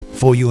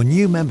For your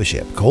new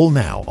membership, call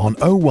now on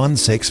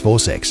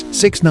 01646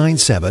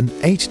 697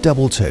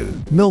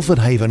 822. Milford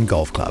Haven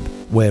Golf Club,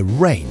 where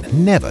rain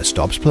never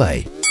stops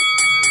play.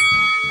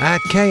 At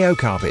KO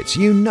Carpets,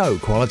 you know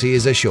quality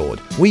is assured.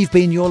 We've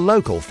been your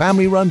local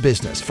family-run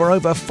business for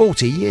over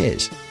 40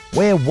 years.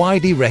 We're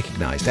widely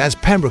recognised as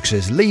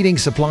Pembroke's leading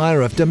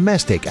supplier of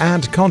domestic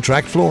and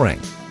contract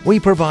flooring. We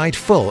provide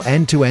full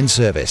end-to-end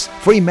service,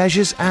 free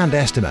measures and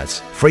estimates,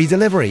 free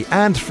delivery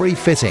and free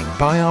fitting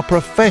by our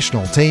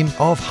professional team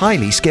of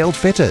highly skilled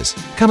fitters.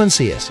 Come and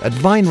see us at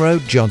Vine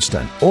Road,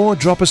 Johnston, or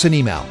drop us an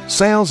email,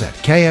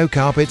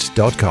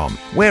 sales@kocarpets.com.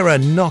 We're a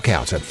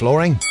knockout at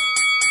flooring.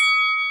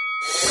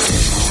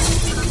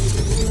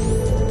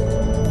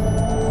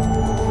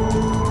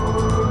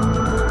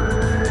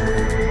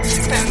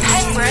 From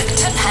Pembroke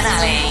to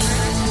Penally.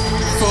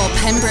 For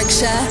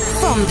Pembrokeshire,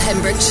 from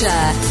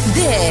Pembrokeshire,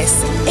 this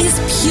is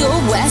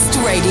Pure West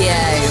Radio.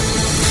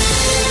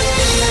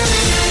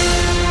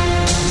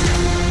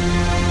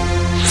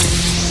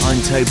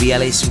 I'm Toby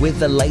Ellis with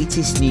the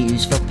latest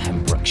news for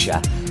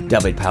Pembrokeshire.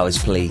 Dyfed-Powys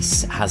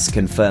Police has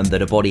confirmed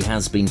that a body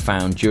has been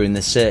found during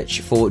the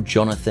search for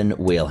Jonathan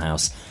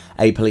Wheelhouse.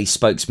 A police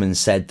spokesman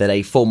said that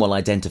a formal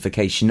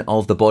identification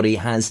of the body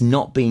has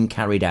not been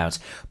carried out,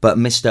 but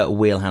Mr.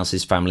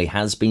 Wheelhouse's family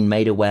has been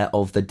made aware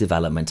of the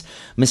development.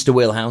 Mr.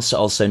 Wheelhouse,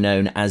 also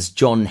known as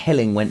John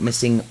Hilling, went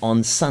missing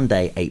on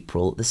Sunday,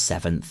 April the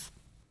 7th.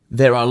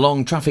 There are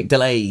long traffic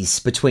delays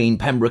between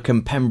Pembroke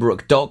and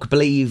Pembroke Dock,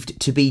 believed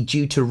to be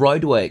due to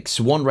roadworks.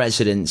 One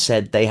resident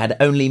said they had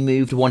only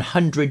moved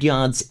 100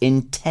 yards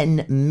in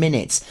 10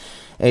 minutes.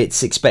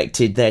 It's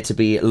expected there to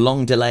be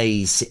long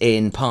delays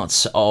in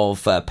parts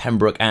of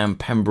Pembroke and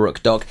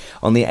Pembroke Dock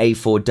on the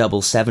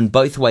A477,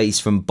 both ways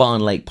from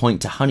Barnlake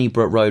Point to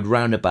Honeybrook Road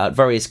roundabout.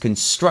 Various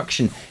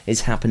construction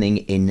is happening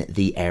in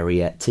the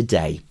area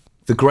today.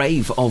 The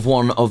grave of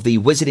one of the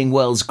wizarding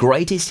world's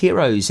greatest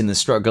heroes in the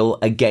struggle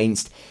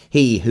against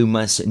he who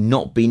must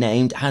not be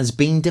named has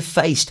been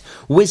defaced.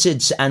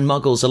 Wizards and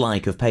muggles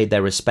alike have paid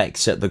their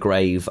respects at the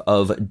grave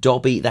of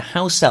Dobby the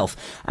house elf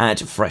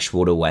at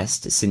Freshwater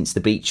West since the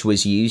beach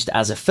was used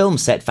as a film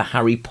set for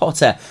Harry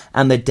Potter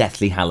and the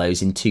Deathly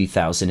Hallows in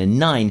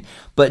 2009.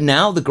 But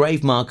now the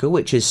grave marker,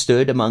 which has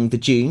stood among the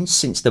dunes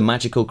since the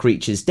magical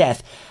creature's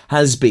death,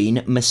 has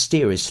been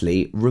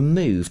mysteriously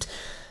removed.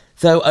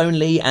 Though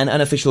only an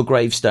unofficial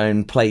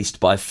gravestone placed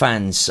by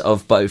fans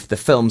of both the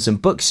films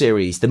and book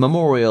series, the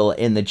memorial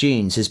in the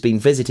dunes has been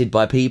visited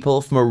by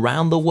people from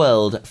around the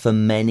world for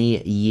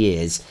many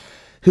years.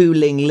 Hu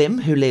Ling Lim,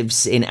 who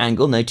lives in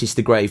Angle, noticed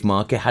the grave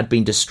marker had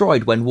been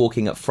destroyed when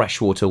walking up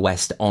Freshwater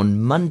West on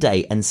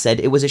Monday and said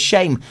it was a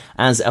shame,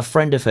 as a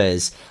friend of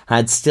hers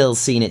had still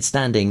seen it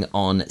standing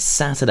on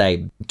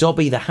Saturday.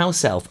 Dobby the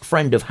house elf,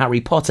 friend of Harry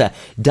Potter,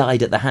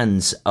 died at the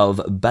hands of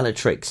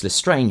Bellatrix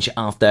Lestrange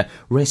after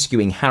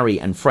rescuing Harry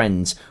and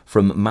friends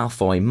from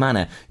Malfoy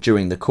Manor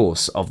during the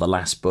course of the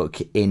last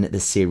book in the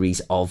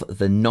series of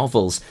the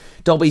novels.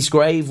 Dobby's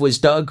grave was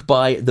dug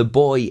by the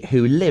boy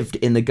who lived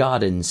in the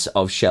gardens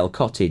of Shell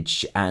Cottage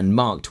and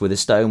marked with a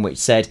stone which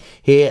said,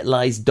 "Here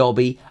lies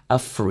Dobby, a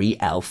free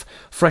elf."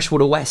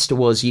 Freshwater West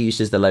was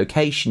used as the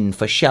location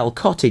for Shell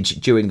Cottage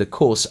during the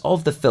course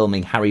of the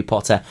filming Harry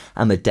Potter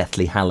and the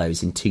Deathly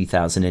Hallows in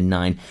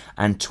 2009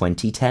 and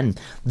 2010.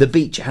 The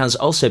beach has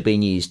also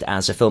been used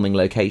as a filming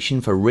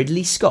location for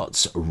Ridley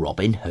Scott's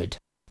Robin Hood.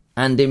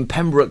 And in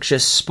Pembrokeshire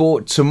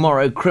sport,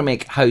 tomorrow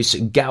Crymych hosts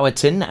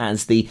Gowerton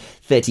as the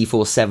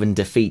 34-7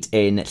 defeat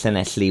in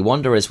Llanelli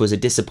Wanderers was a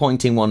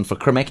disappointing one for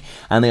Crymych,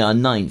 and they are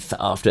 9th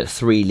after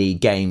 3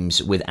 league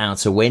games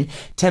without a win.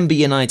 Tenby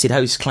United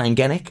hosts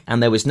Llangennec,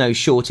 and there was no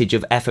shortage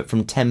of effort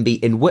from Tenby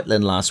in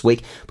Whitland last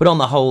week, but on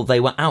the whole they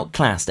were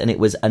outclassed, and it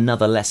was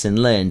another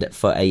lesson learned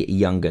for a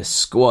younger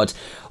squad.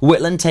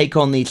 Whitland take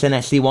on the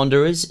Llanelli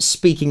Wanderers.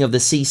 Speaking of the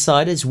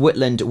Seasiders,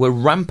 Whitland were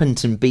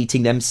rampant in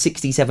beating them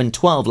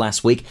 67-12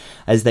 last week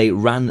as they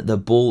ran the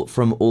ball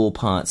from all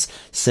parts.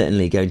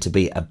 Certainly going to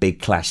be a big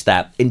clash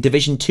that. In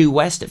Division 2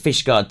 West,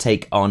 Fishguard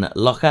take on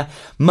Locher.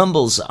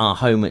 Mumbles are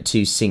home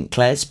to St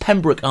Clair's.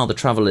 Pembroke are the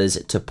travellers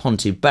to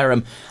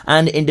Pontyberem.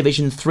 And in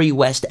Division 3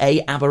 West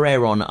A,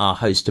 Aberaeron are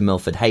host to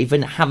Milford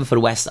Haven.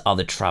 Haverfordwest are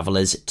the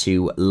travellers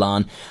to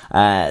Larne.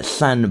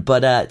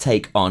 Llanbudder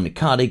take on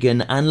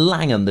Cardigan. And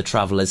Langham the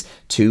travellers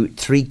to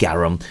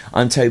Tregaron.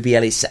 I'm Toby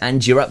Ellis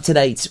and you're up to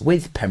date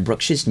with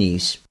Pembrokeshire's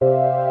news.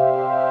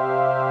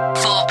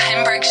 For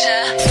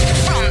Pembrokeshire,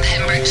 from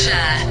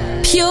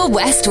Pembrokeshire, Pure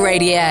West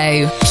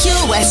Radio.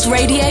 Pure West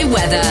Radio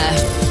weather.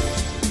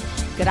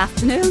 Good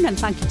afternoon and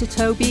thank you to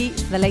Toby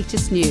for the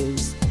latest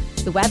news.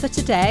 The weather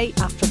today,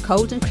 after a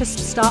cold and crisp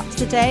start to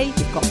the day,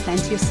 we've got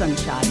plenty of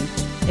sunshine.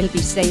 It'll be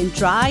staying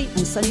dry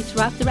and sunny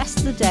throughout the rest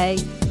of the day,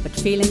 but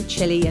feeling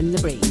chilly in the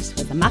breeze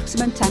with a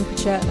maximum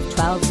temperature of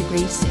 12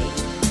 degrees C.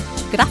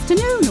 Good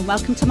afternoon and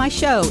welcome to my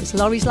show. It's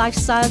Lawrie's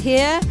Lifestyle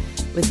here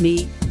with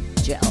me,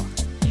 Jill.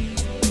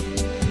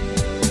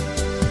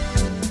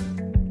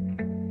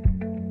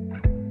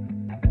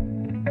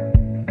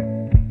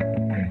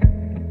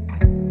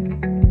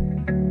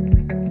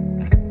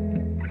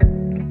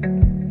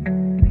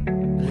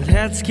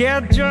 Let's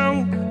get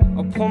drunk.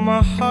 I'll pull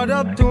my heart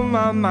up through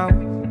my mouth.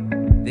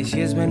 This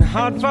year's been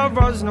hard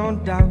for us, no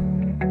doubt.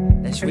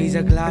 Let's raise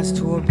a glass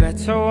to a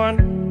better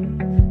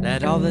one.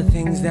 Let all the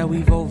things that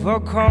we've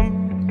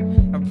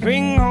overcome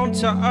bring home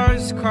to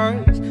us,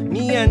 'cause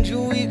me and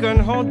you, we can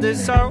hold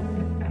this out.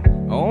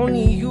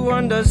 Only you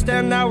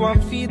understand how I'm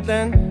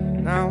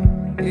feeling now,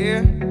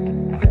 yeah.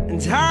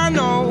 And I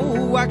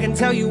know I can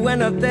tell you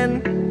anything.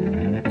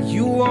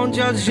 You won't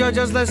judge, you're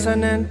just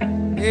listening,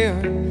 yeah.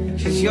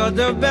 'Cause you're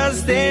the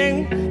best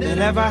thing that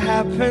ever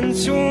happened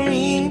to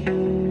me.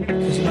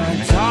 'Cause my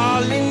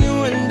darling, you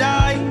and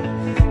I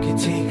can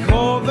take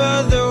over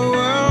the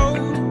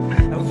world,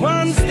 and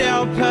one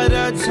step at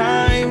a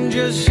time,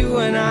 just you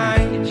and I.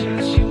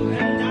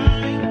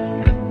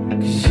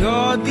 'Cause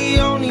you're the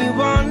only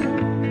one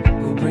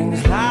who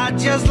brings light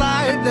just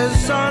like the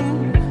sun.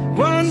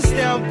 One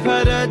step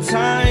at a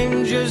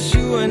time, just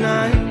you and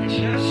I.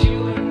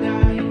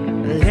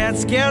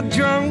 Let's get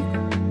drunk,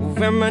 we'll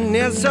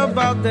reminisce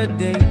about the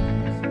day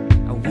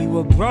we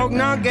were broke,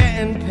 not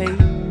getting paid,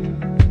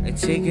 like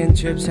taking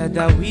trips at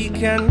the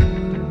weekend,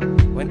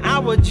 when I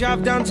would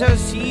drive down to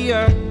see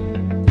her,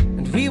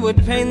 and we would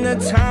paint the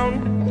town.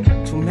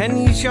 Too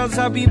many shots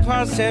I'd be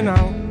passing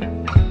out,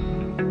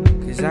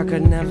 'cause I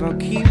could never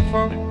keep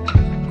up.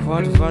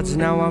 Quad words,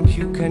 now I'm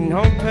puking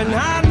open.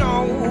 I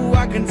know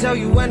I can tell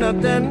you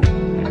anything.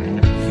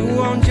 You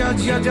won't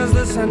judge, you're just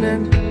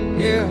listening,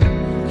 yeah.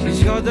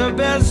 'Cause you're the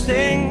best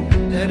thing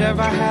that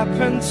ever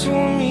happened to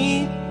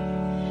me.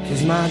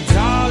 'Cause my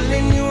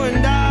darling, you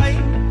and I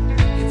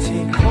can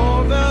take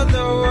over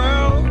the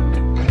world,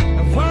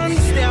 and one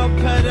step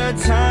at a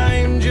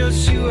time,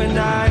 just you and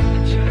I.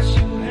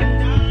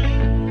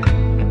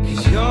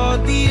 'Cause you're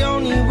the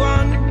only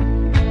one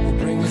who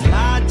brings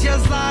light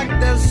just like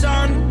the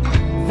sun.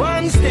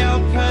 One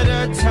step at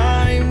a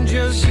time,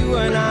 just you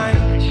and I.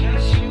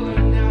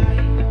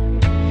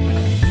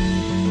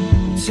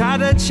 I'm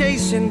tired of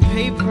chasing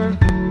paper,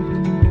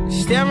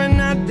 staring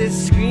at this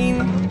screen,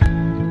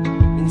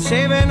 and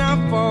saving up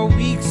for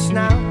weeks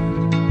now,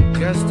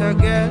 just to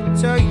get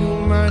to you,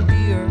 my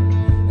dear.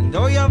 And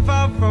though you're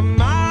far from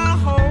my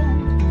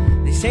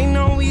home, this ain't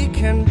no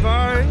weekend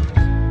bar.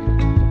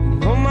 You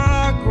know my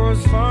heart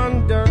grows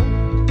fonder,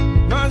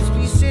 must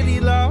be city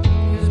love.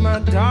 'Cause my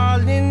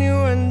darling, you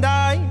and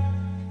I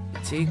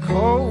take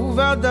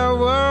over the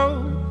world,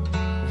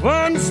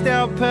 one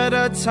step at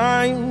a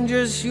time,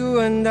 just you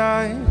and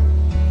I.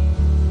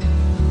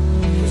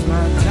 'Cause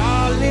my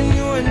darling,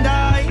 you and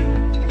I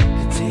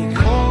can take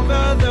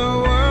over the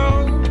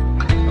world,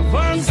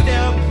 one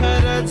step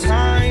at a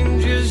time,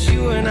 just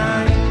you and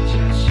I.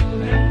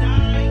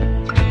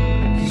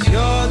 'Cause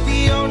you're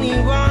the only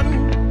one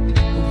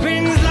who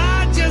brings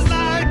light just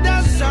like the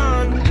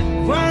sun,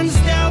 one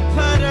step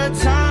at a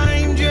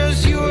time,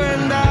 just you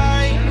and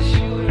I.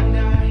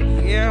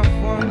 Yeah,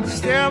 one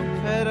step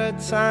at a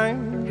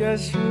time,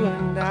 just you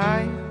and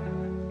I.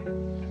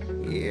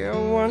 Yeah,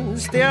 one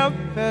step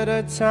at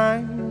a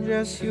time,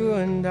 just you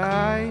and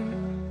I.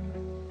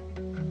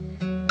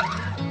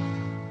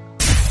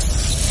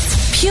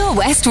 Pure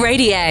West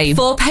Radio,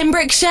 for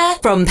Pembrokeshire,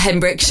 from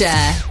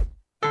Pembrokeshire.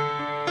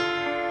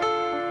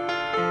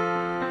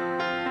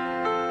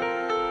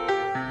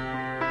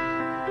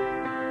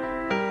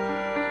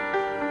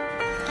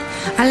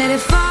 I let it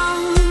fall.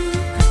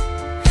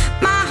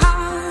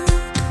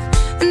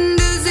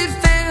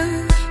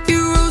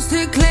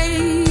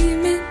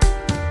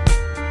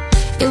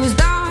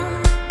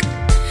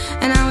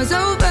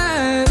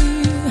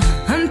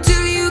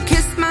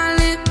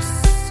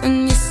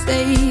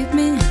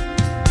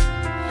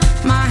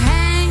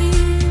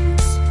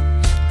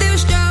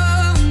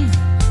 Strong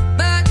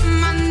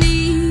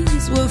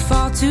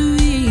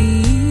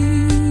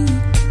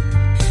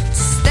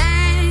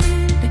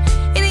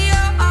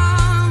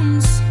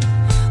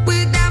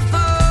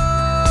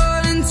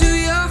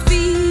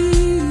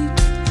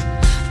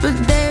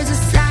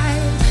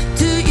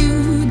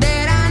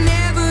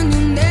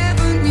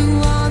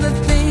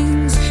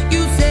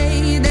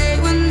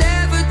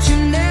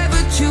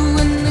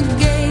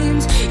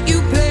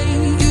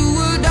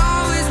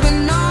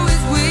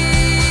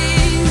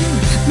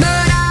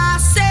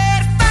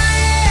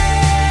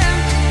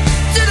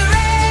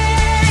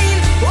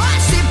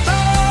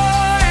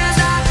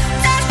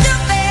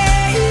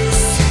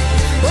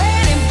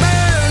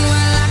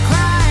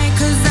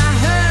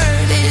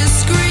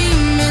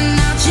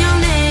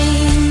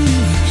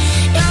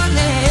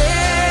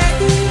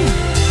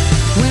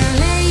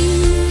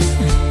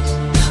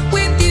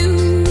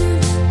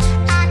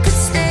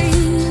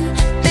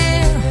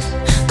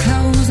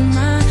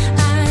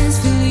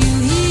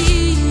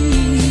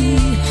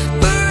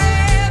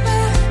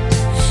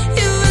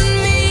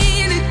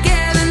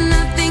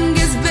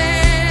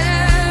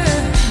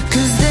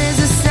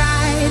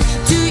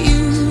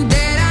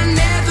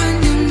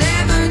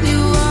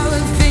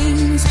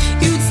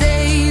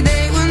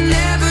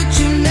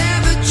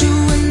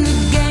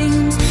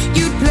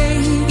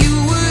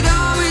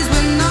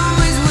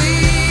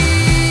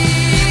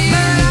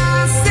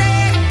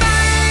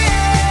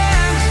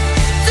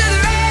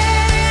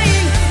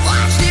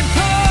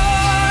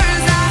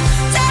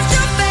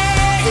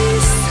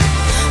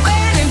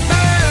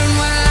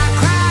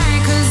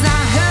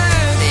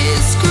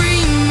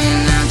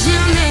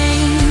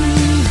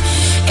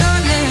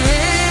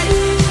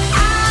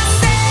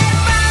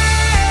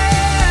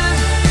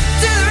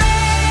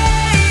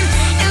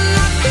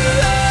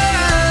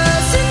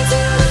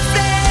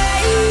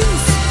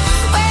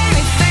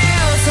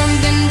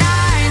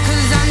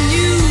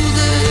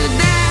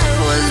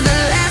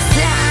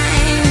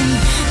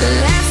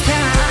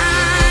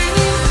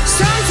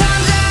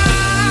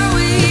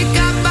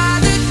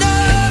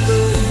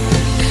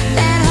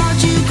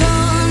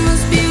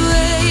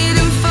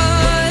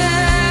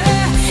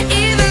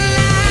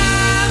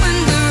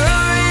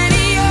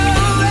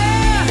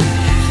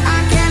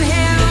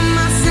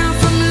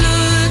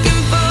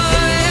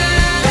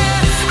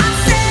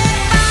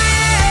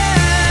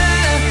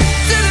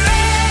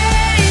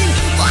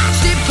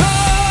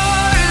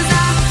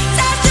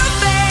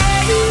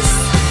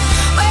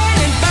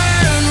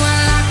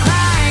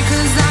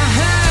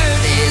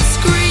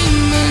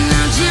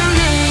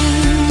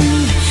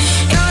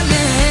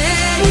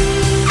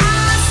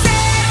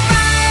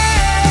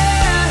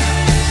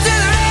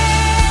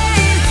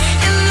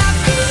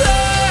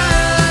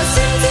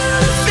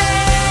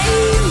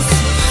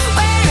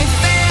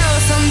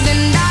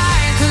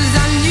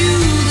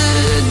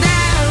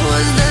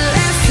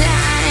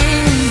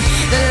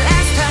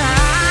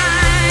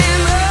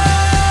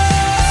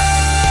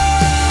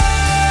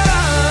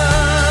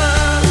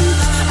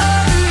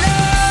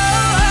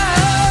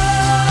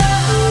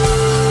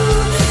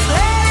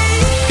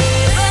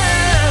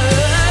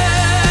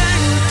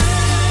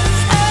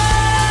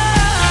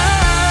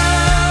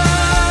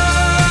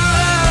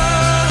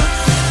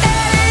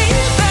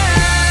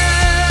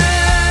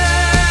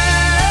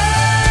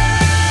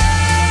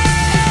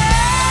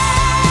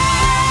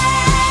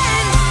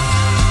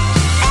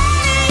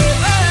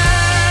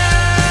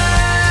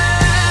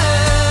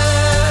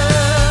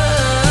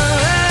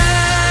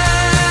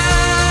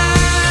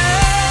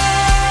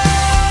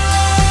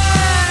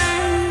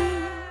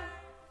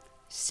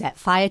Set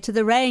Fire to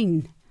the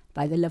Rain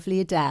by the lovely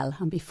Adele.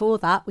 And before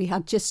that, we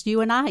had Just You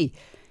and I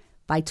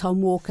by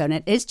Tom Walker. And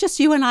it is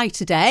just you and I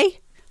today.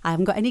 I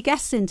haven't got any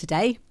guests in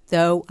today,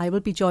 though I will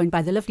be joined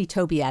by the lovely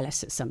Toby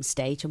Ellis at some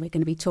stage. And we're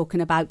going to be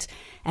talking about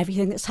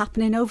everything that's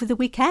happening over the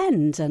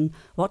weekend and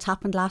what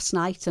happened last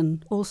night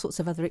and all sorts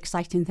of other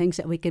exciting things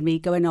that we're going to be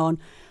going on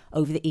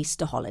over the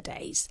Easter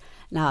holidays.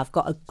 Now, I've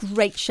got a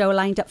great show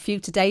lined up for you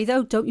today,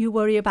 though. Don't you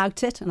worry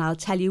about it. And I'll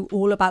tell you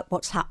all about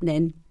what's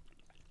happening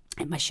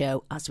in my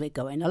show as we're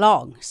going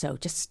along. So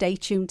just stay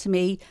tuned to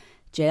me,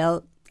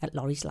 Jill, at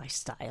Lawrie's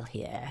Lifestyle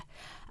here.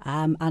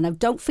 And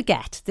don't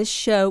forget, this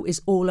show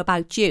is all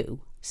about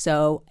you.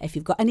 So if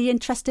you've got any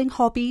interesting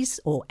hobbies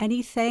or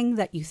anything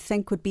that you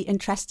think would be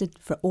interested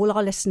for all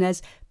our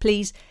listeners,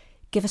 please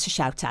give us a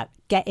shout out.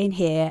 Get in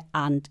here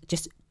and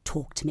just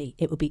talk to me.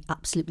 It would be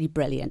absolutely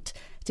brilliant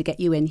to get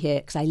you in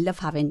here because I love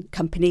having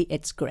company.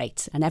 It's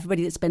great. And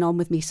everybody that's been on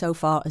with me so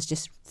far has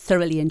just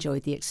thoroughly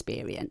enjoyed the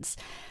experience.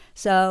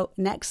 So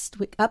next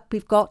week up,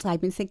 we've got I've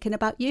Been Thinking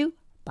About You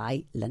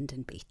by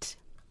London Beat.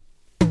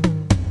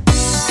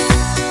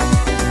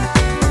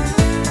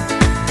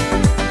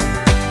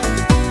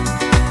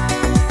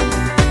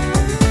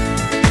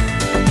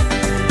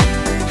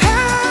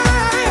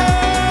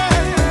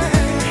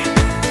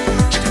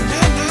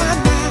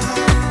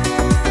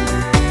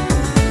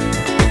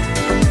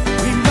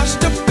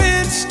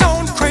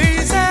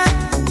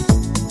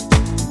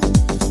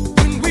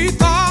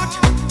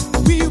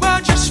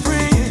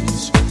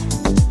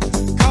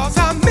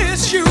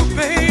 You,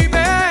 baby,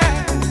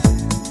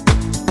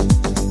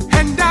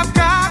 and I've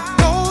got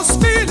those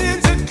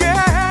feelings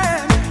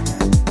again.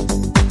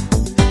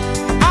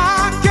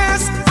 I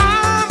guess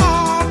I'm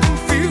all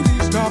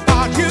confused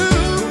about you.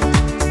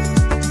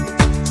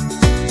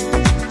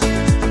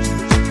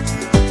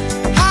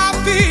 I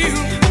feel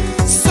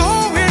so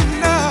in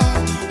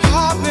love,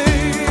 oh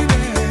baby.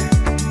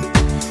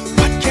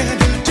 What can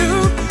I do?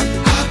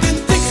 I've been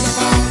thinking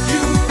about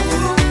you.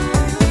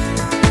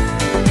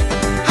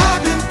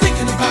 I've been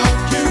thinking about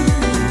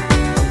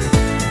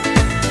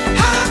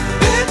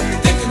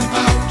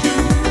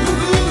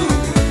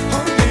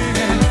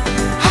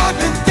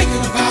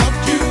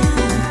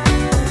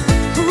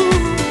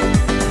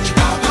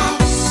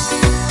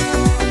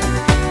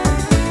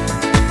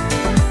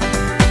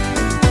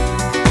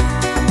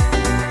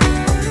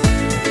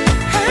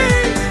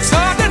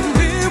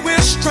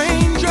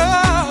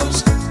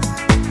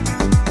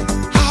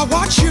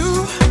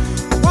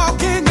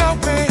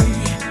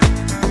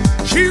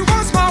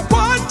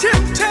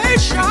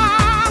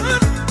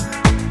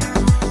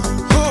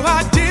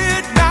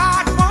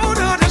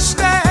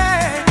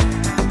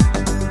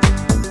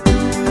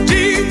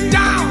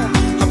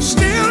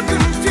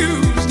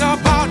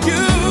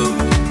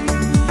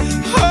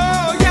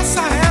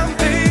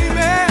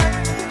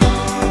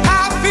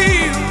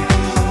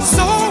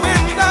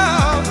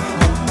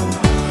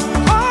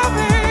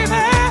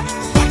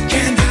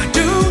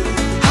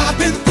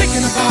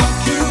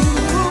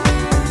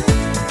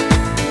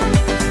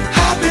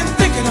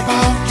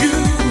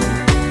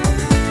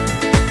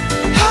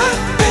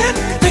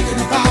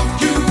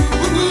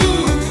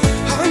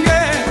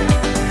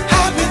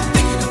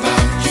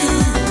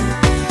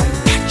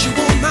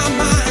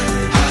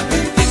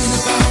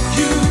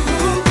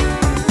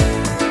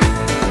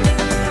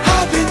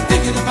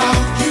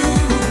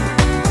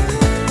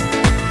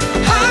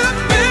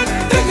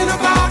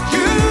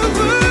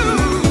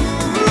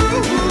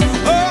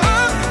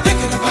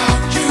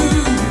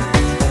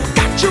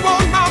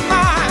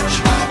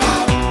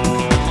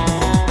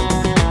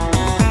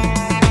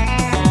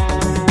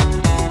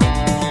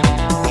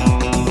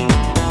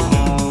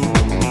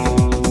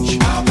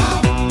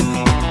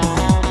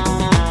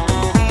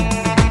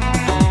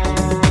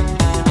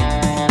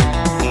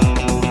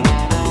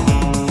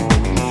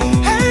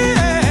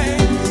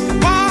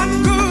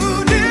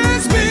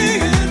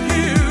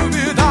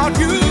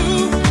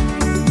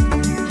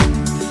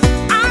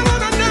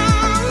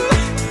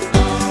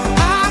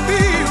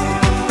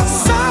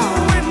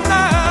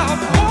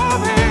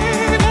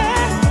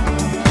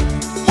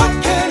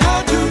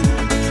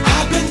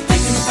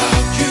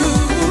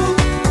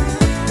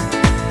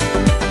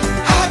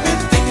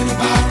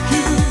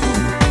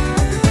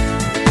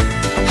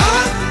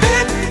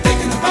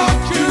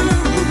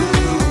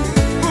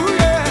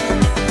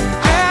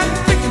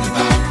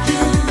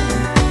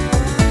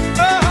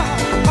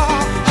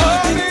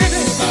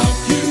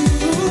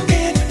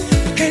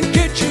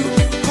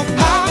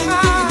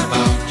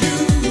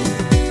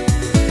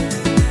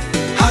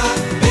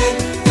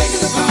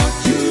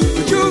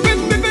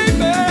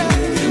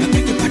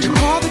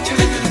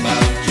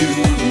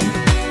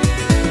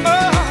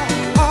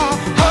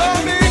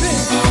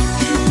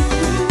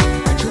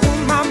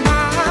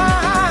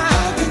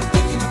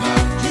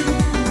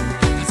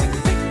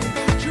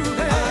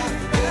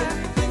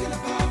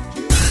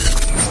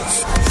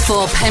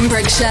For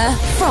Pembrokeshire,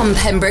 from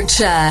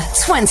Pembrokeshire,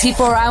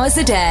 24 hours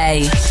a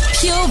day.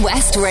 Pure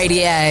West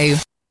Radio.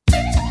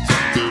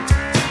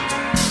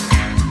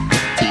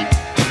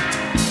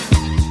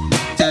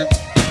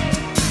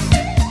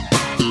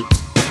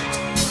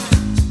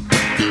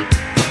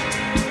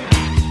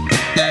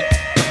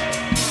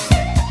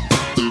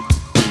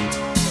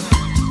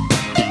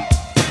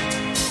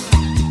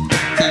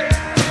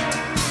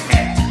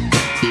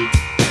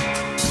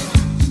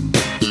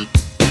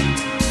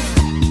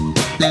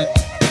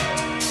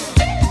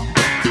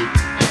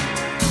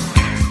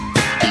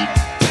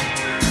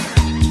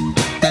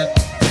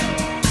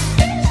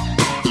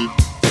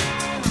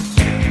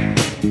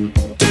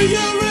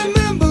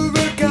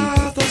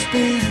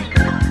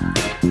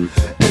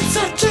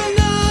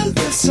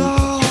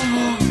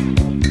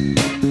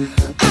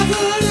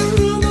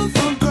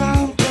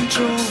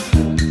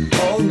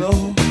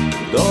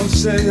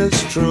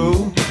 it's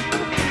true.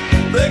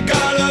 They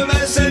got a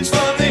message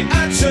from the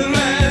action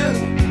man.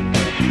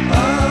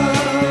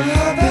 I'm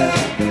happy,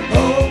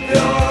 hope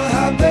you're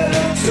happy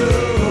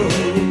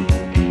too.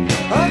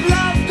 I've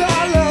loved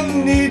all I've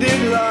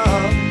needed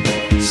love,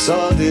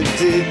 saw the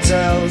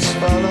details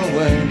fall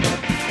away.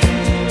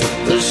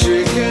 The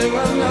shrieking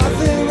when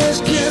nothing is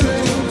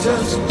killing,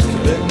 just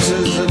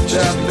pictures of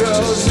chap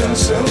girls and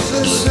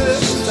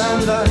synthesis.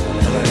 And I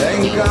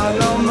ain't got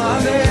no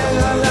money and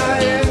I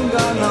ain't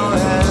got no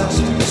hands,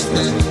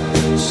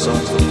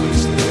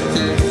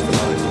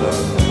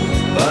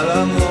 but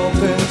I'm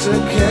hoping to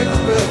kick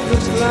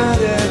because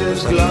planet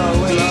is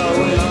glowing.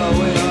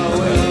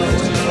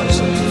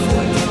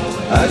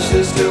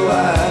 Ashes to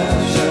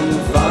ash and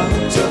funk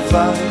to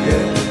funk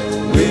it.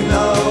 We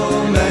know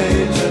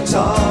Major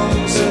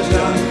Tom's a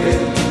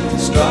junkie,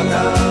 strung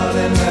out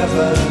in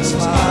heaven's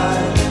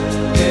high,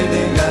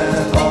 hitting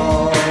an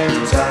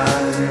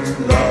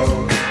all-time low.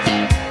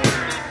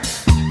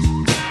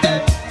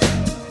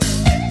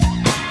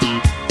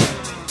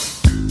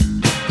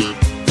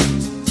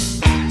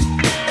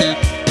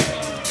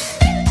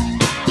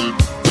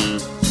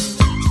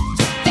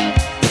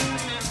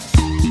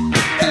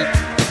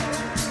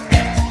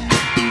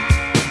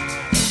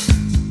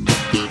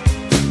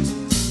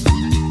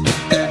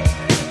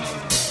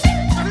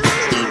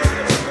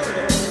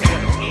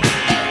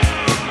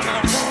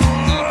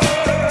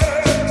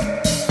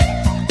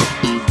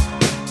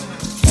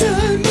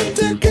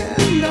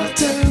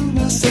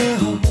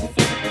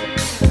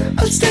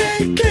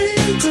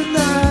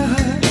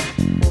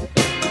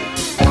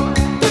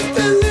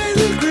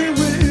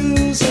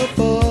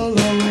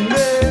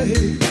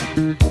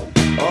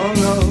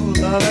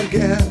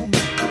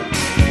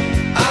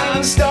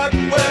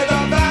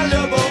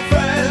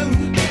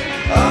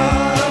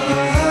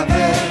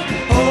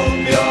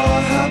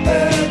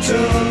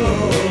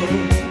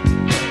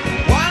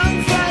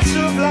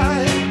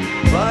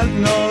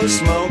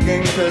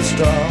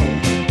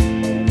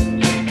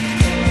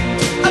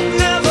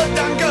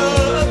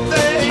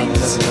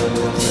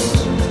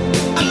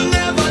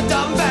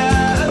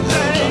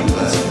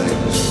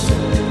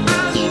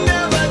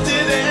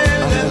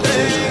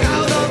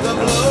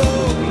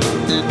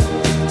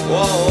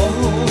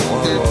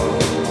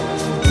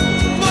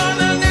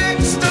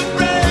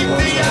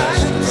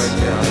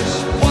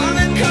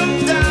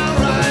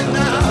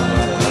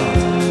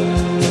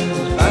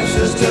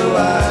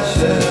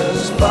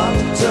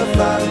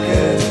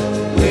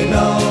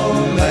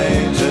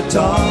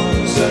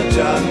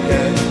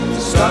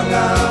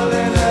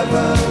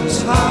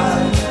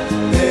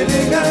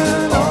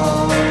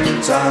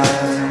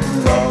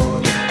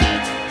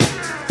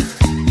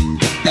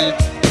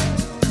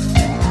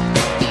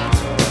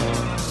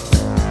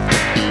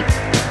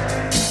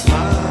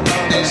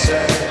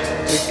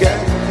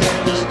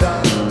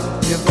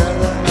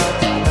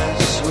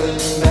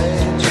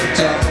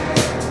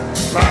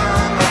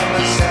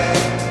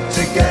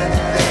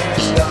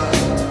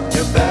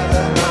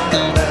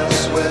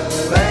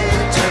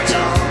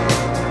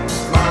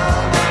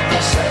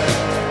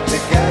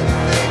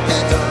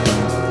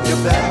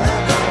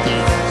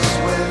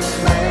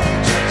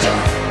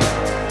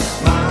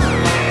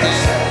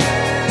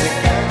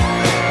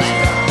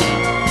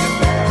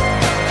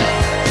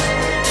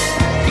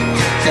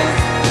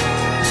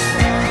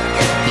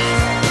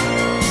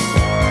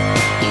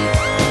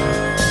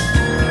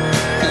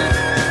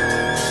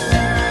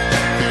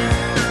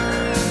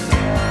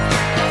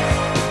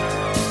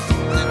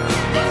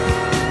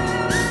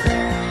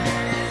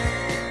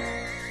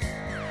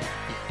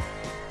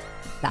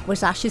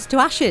 Was Ashes to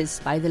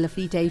Ashes by the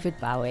lovely David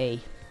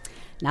Bowie.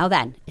 Now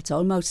then, it's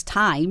almost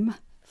time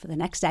for the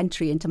next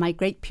entry into my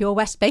Great Pure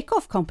West Bake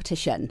Off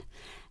competition.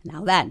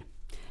 Now then,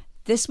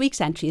 this week's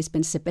entry has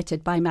been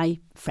submitted by my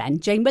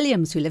friend Jane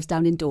Williams, who lives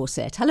down in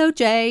Dorset. Hello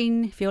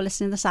Jane, if you're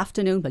listening this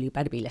afternoon, well you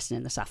better be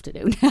listening this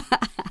afternoon.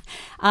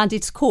 And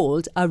it's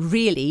called a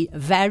really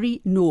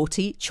very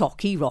naughty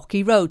chocky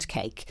rocky road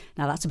cake.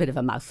 Now that's a bit of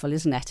a mouthful,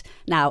 isn't it?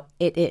 Now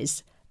it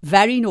is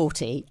very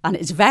naughty and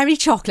it's very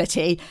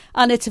chocolatey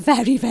and it's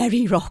very,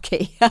 very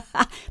rocky.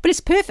 But it's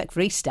perfect for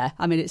Easter.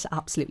 I mean, it's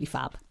absolutely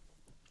fab.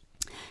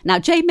 Now,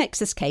 Jane makes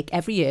this cake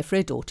every year for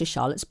her daughter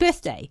Charlotte's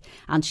birthday.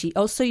 And she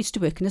also used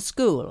to work in a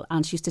school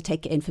and she used to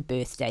take it in for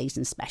birthdays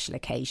and special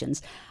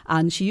occasions.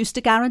 And she used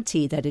to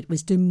guarantee that it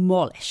was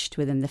demolished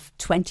within the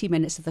 20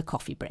 minutes of the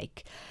coffee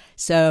break.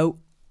 So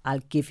I'll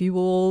give you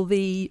all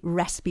the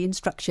recipe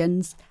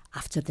instructions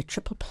after the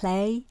triple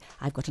play.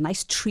 I've got a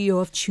nice trio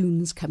of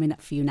tunes coming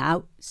up for you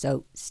now,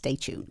 so stay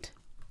tuned.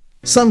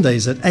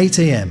 Sundays at 8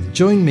 a.m,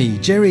 join me,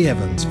 Jerry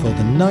Evans, for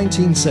the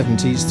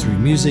 1970s through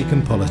music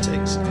and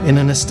politics. In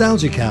a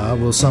nostalgic hour,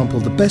 we'll sample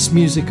the best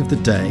music of the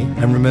day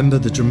and remember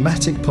the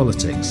dramatic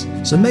politics.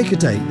 So make a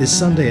date this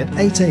Sunday at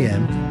 8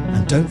 a.m,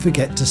 and don't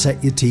forget to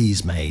set your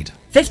teas made.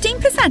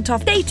 15%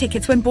 off day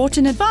tickets when bought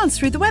in advance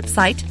through the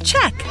website?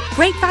 Check.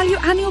 Great value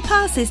annual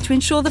passes to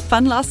ensure the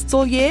fun lasts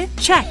all year?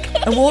 Check.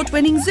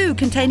 Award-winning zoo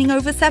containing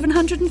over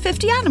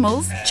 750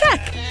 animals?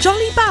 Check.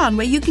 Jolly barn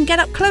where you can get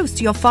up close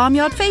to your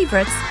farmyard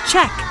favourites?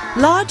 Check.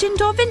 Large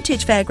indoor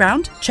vintage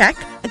fairground? Check.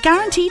 A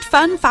guaranteed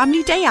fun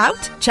family day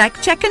out? Check,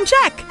 check and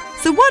check.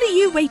 So what are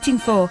you waiting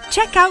for?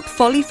 Check out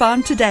Folly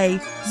Farm today.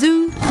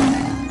 Zoo,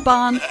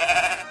 barn,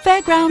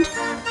 fairground,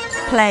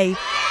 play.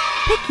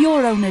 Pick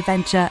your own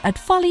adventure at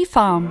Folly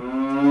Farm.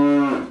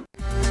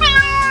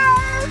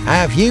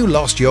 Have you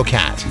lost your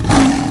cat?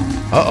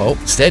 Uh-oh,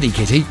 steady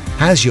kitty.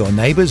 Has your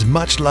neighbour's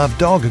much-loved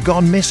dog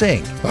gone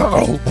missing?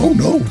 Uh-oh, oh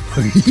no.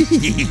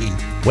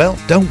 Well,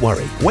 don't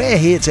worry, we're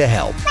here to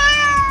help.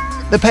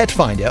 The Pet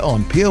Finder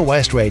on Pure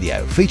West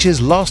Radio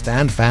features lost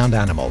and found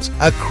animals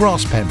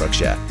across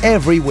Pembrokeshire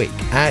every week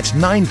at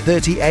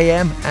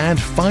 9:30am and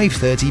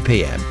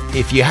 5:30pm.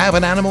 If you have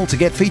an animal to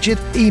get featured,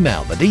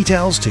 email the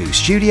details to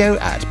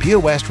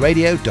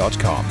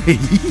studio@purewestradio.com.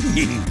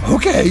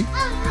 Okay.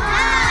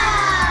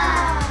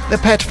 The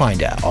Pet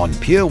Finder on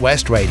Pure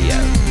West Radio.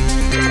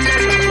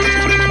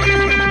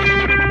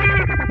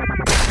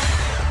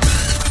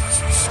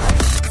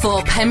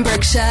 For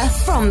Pembrokeshire,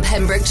 from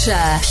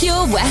Pembrokeshire,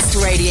 Pure West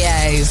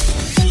Radio.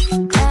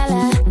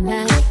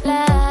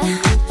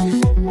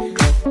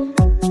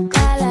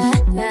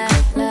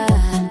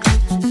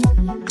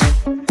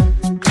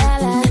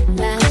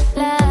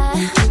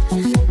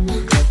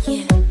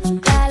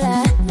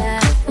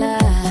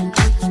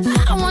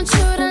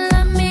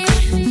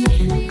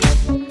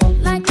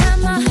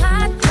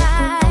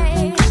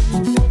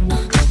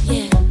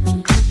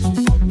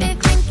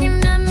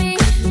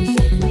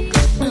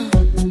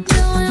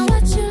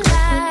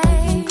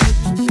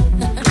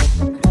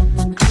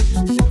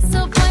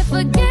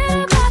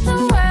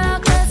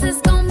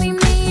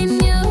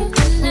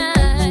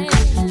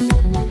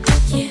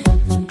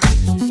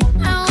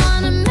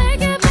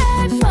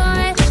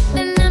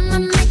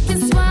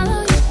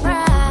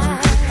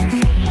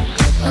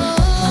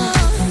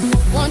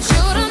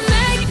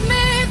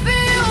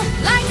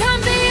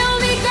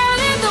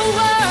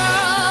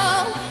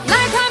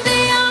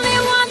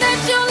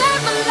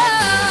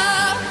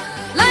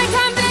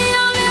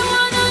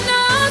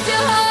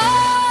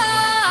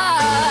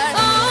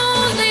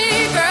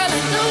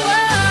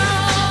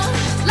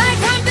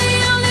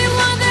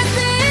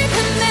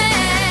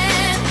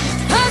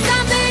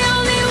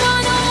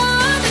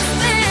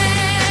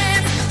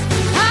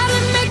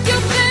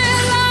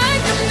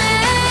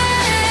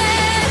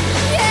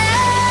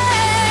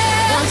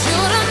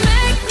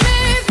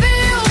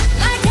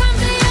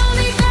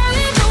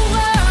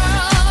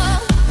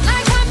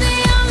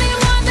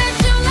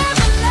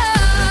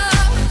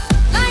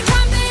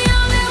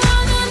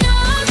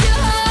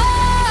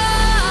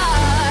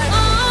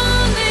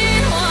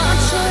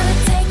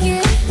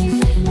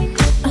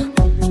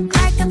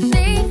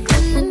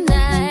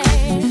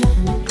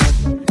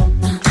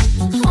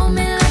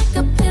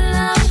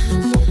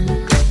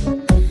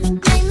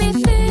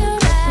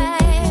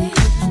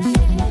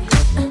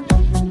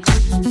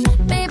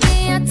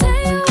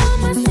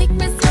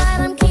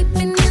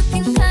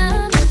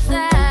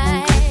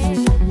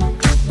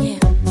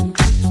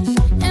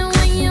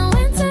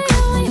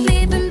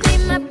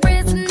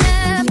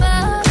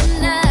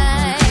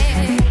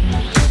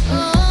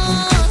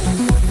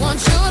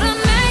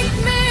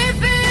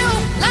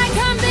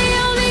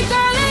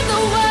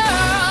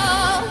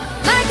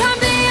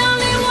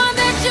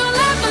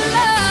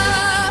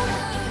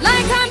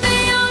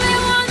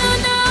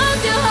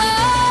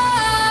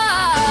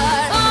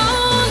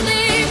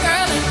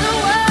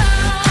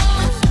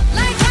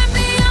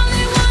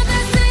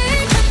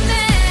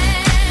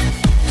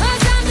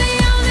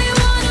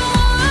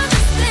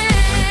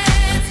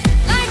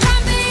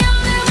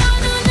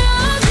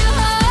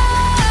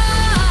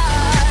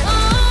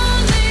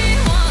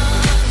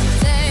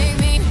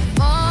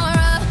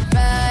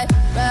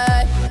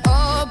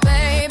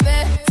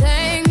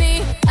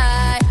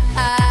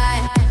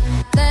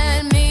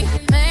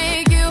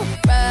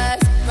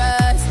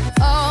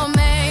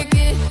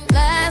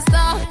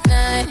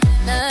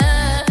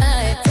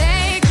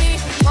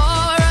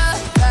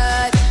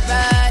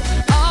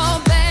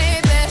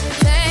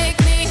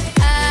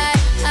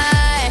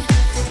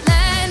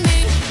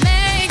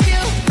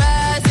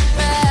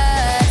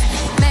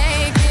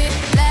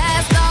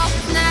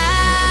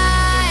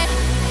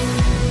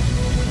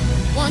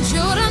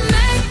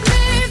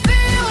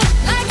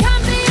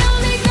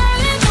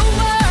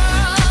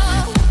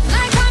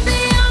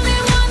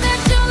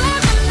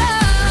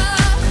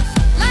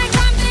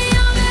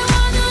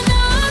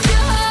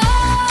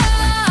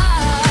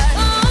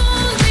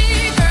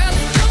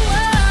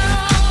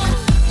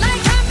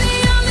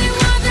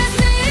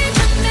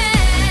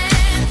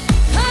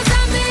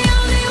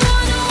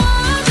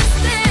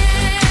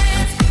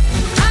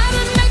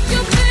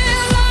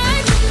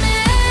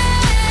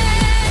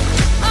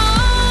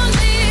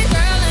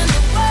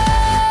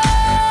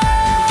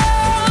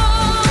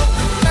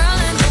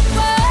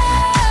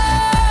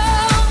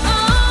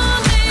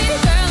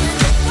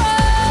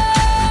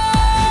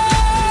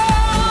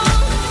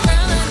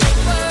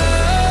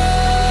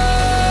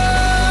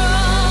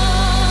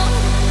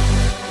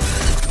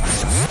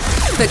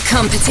 For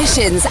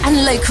competitions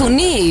and local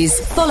news,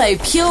 follow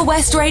Pure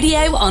West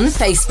Radio on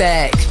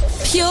Facebook.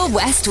 Pure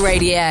West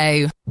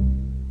Radio.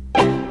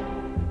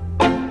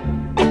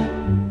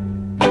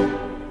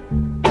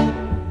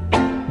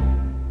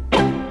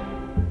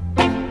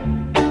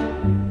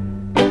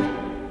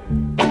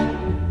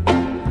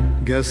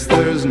 Guess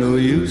there's no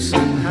use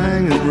in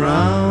hanging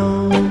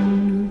round.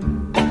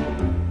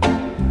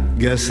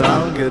 Guess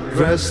I'll get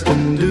dressed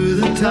and do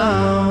the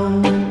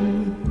town.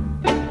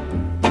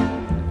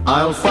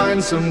 I'll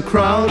find some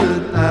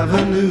crowded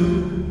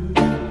avenue,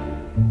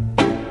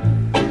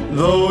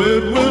 though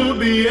it will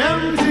be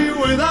empty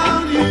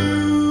without you.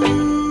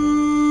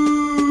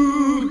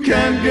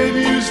 Can't get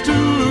used to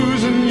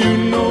losing you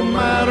no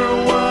matter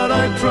what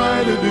I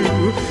try to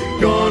do.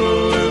 Gonna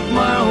live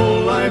my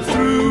whole life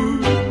through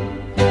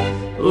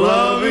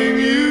loving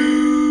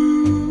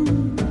you.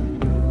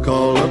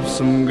 Call up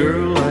some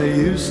girl I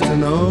used to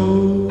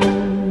know.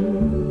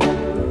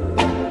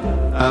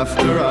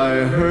 After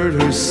I heard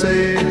her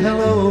say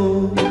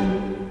hello,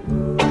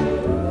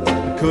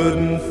 I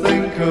couldn't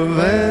think of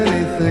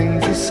anything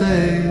to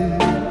say.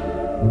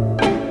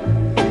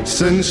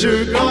 Since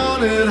you're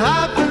gone, it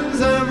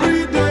happens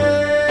every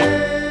day.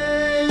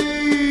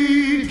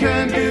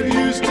 Can't get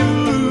used to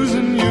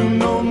losing you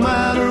no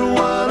matter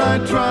what I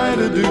try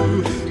to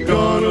do.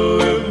 Gonna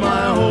live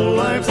my whole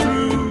life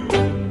through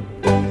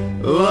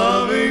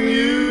loving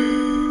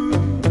you.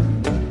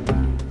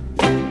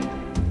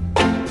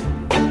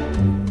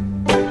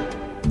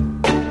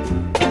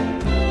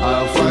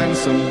 I'll find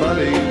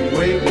somebody,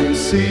 wait and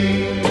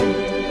see.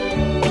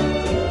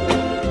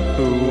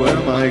 Who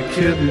am I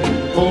kidding?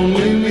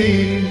 Only me.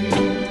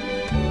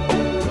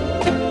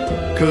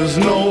 'Cause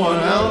no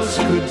one else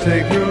could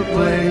take your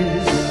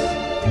place.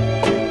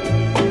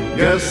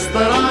 Guess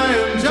that I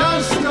am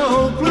just a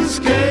hopeless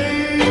case.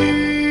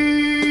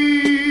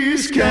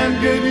 Can't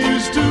get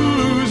used to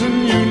losing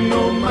you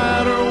no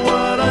matter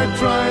what I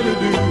try to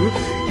do.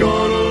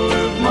 Gonna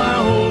live my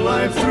whole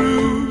life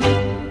through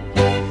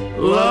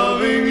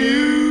loving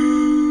you.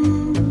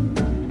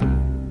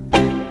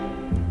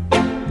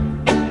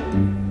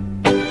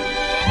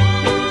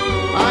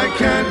 I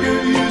can't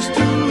get used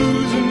to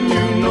losing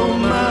you no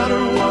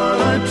matter what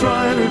I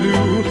try to do.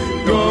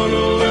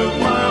 Gonna live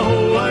my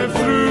whole life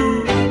through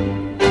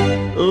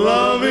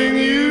loving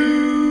you.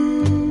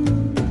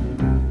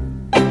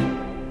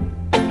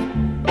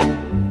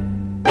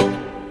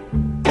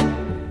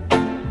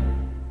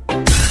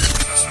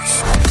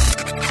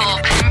 For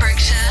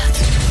Pembrokeshire,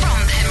 from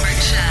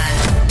Pembrokeshire,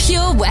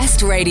 Pure West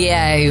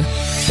Radio.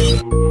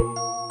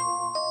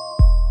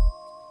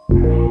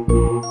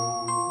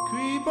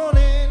 Creep on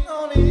in,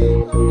 on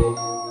in, on in.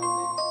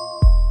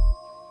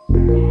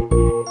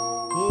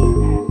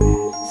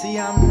 Ooh, see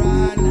I'm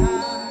riding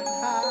high,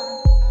 high.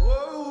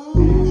 Whoa.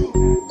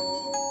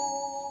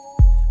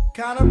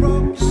 Kinda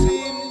broke this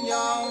evening,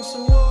 y'all, so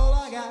all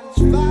I got is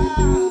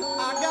fire.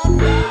 I got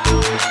fire.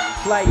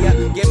 Player,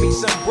 give me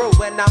some brew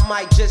and I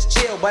might just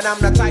chill. But I'm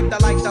the type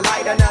that like to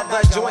light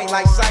another joint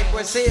like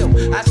Cypress Hill.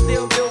 I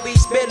still do be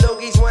spit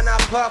loogies when I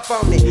puff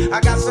on it. I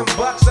got some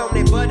bucks on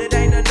it, but it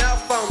ain't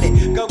enough on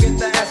it. Go get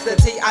the S, the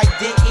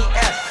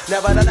T-I-D-E-S.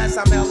 Nevertheless,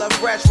 I'm hella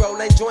fresh,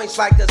 rolling joints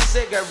like a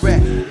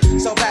cigarette.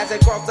 So pass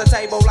it across the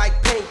table like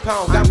ping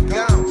pong. I'm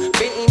gone,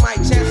 beating my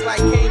chest like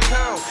King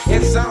Kong.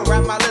 It's on,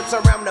 wrap my lips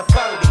around the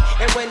phony.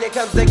 And when it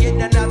comes to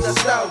getting another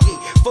stogie,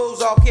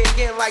 fools all kick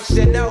in like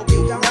Shinobi.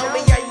 Know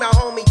me ain't my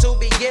homie to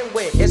begin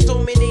with. It's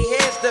too many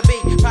hands to be.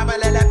 Probably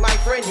let my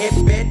friend hit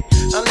bit.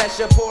 Unless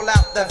you pull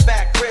out the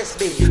fat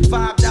crispy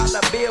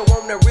 $5 bill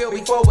on the real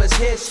before it's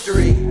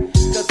history.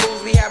 Cause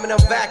fools be having them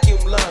vacuum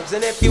lungs.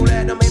 And if you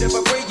let them hit it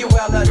for free, you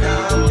hella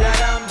dumb,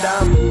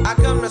 dumb. I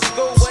come to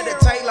school with a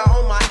tailor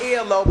on my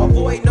earlobe.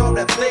 Avoiding all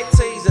the thick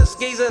teasers,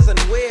 skeezers and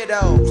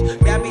weirdos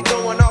that be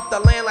throwing off the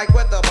land like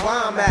where the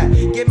bomb at.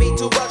 Give me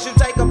 $2, you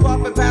take a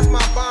puff and pass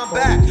my bomb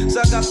back.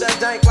 Suck up the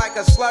dank like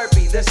a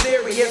Slurpee. The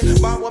serious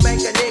bomb will make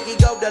a nigga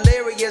go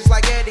delirious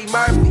like Eddie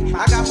Murphy.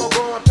 I got more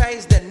growing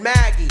pains than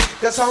Maggie.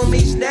 Cause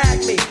homie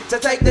snagged me to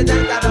take the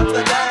dank out of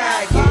the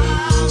bag.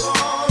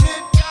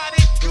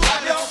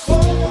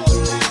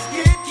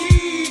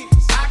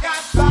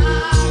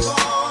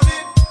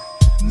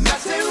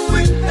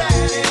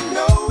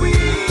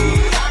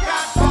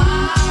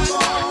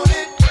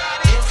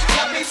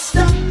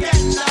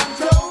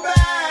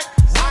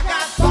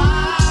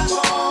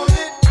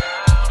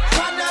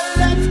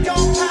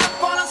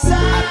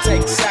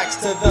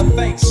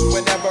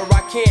 Whenever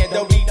I can,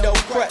 don't need no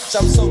crutch.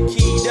 I'm so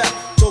keyed up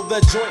till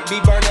the joint be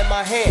burning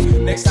my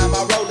hand. Next time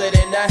I roll it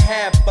in a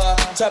hamper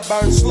to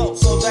burn slow,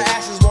 so the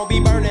ashes won't be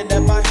burning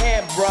in my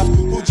hand, bruh.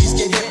 Hoogies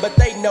get hit, but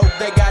they know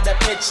they got a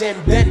pitch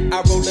and bent.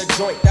 I roll a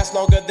joint that's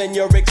longer than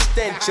your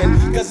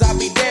extension. Cause I'll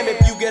be damned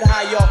if you get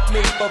high off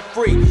me for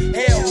free.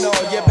 Hell no,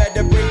 you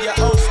better bring your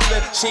own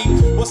slip, cheap.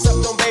 What's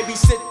up, don't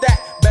babysit that?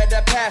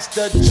 Better pass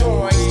the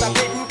joint. Stop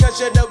hitting cause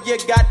you know you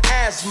got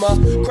asthma.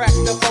 Crack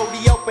the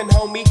 40 open,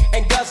 homie,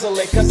 and guzzle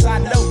it. Cause I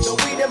know the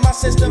weed in my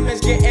system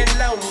is getting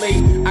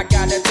lonely. I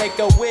gotta take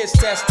a whiz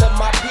test to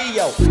my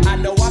P.O. I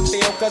know I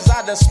feel cause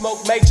I done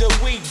smoked major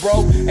weed,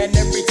 bro. And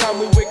every time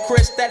we with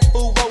Chris, that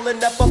fool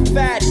rolling up a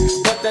fatty.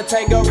 But the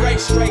Tangeray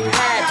straight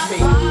had me.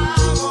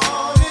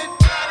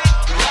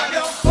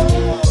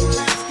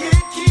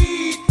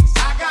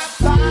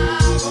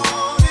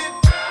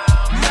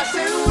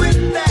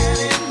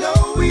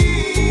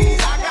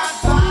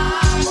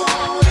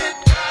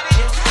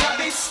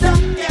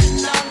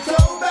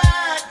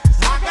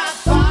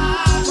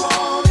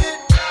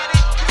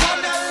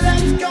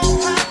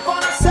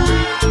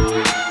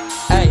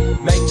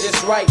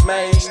 just right,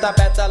 man. Stop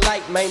at the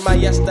light, man. My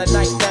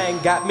yesterday thing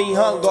got me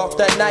hung off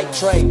the night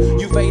train.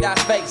 You fade, I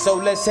fake, so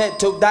let's head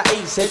to the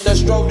east. Hit the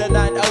stroll to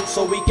 9-0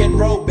 so we can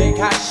roll big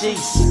hot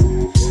sheets.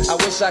 I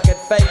wish I could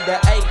fade the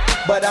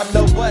 8, but I'm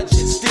no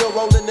budget. Still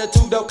rolling the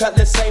 2 though, cut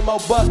the same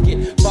old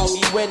bucket.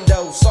 Foggy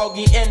window,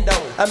 soggy endo.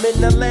 I'm in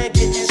the land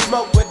getting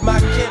smoke with my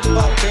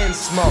kinfolk in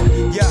smoke.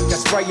 Yuck, I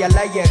spray you,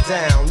 lay it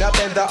down. Up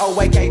in the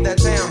OAK, the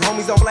town.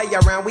 Homies don't play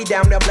around, we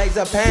down there blaze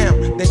a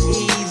pound. Then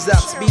ease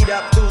up, speed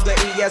up through the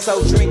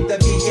ESO. Drink the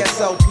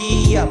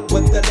VSOP up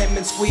with the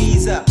lemon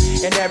squeeze up.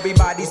 And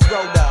everybody's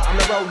roller, I'm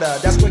the roller.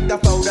 That's quick to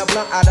fold a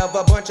blunt out of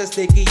a bunch of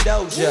sticky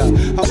doja.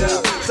 Hold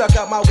up, suck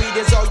up my weed,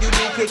 is all you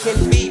need, kicking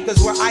feet.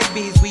 Cause we're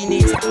IBs, we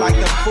need like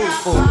a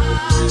foo-foo.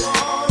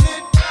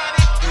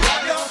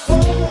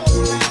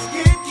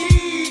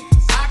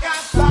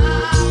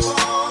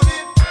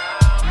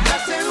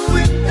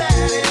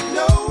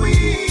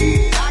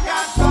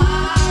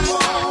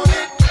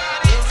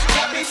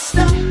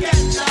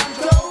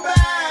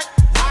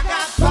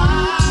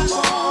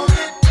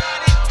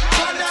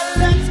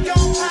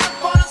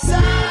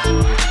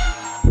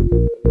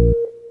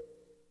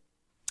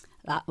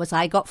 That was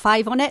I Got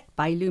 5 on It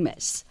by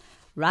Loomis.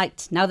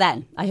 Right, now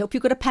then, I hope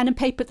you've got a pen and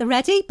paper at the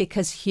ready,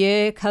 because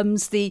here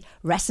comes the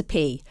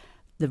recipe.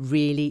 The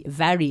really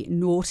very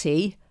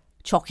naughty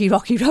Chalky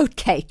Rocky Road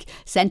cake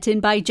sent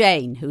in by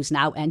Jane, who's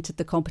now entered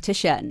the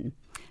competition.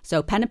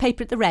 So pen and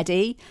paper at the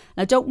ready.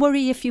 Now don't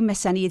worry if you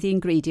miss any of the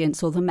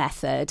ingredients or the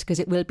method, because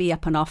it will be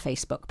up on our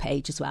Facebook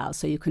page as well,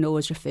 so you can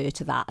always refer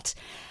to that.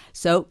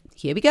 So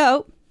here we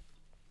go.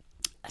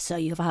 So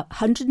you have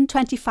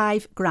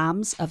 125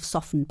 grams of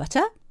softened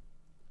butter,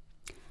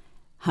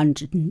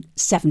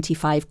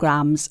 175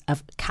 grams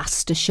of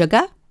caster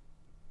sugar,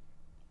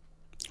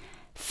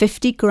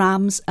 50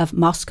 grams of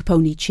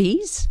mascarpone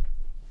cheese,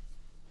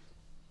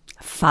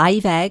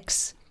 5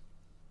 eggs,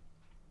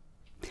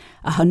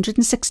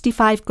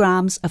 165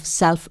 grams of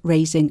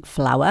self-raising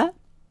flour,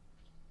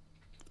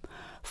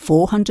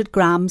 400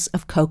 grams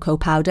of cocoa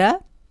powder,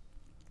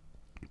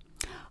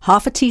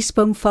 half a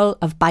teaspoonful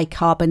of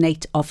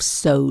bicarbonate of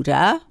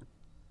soda,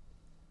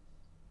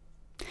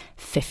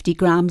 50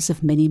 grams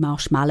of mini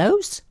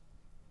marshmallows,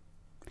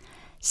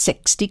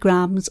 60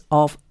 grams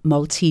of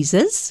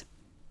Maltesers,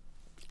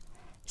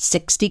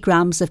 60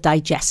 grams of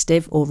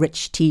digestive or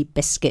rich tea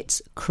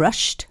biscuits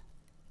crushed,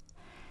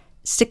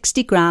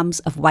 60 grams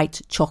of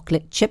white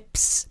chocolate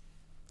chips,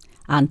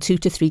 and 2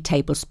 to 3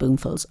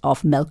 tablespoonfuls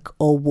of milk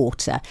or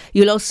water.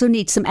 You'll also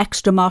need some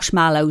extra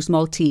marshmallows,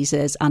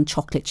 Maltesers and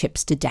chocolate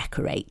chips to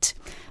decorate.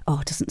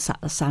 Oh, doesn't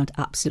that sound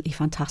absolutely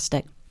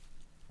fantastic?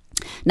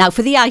 Now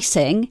for the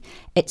icing,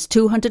 it's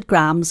 200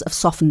 grams of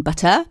softened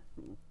butter,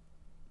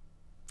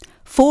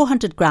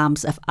 400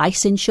 grams of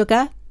icing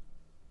sugar,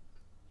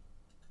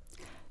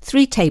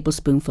 3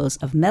 tablespoonfuls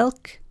of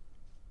milk,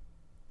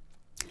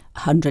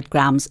 100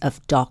 grams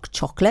of dark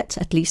chocolate,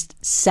 at least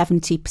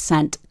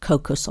 70%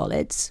 cocoa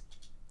solids,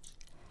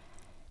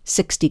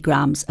 60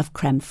 grams of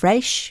creme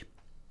fraiche,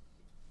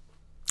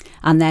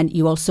 and then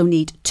you also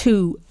need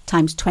 2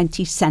 times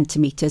 20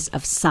 centimetres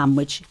of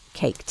sandwich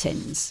cake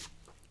tins.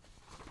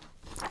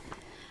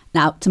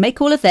 Now, to make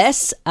all of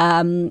this,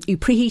 you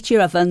preheat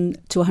your oven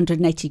to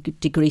 180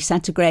 degrees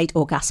centigrade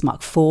or gas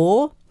mark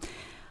 4.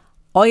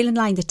 Oil and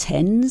line the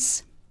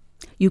tins.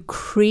 You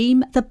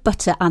cream the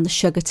butter and the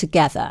sugar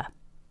together.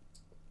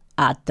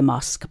 Add the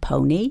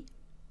mascarpone.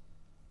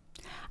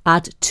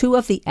 Add 2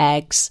 of the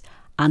eggs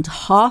and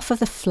half of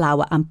the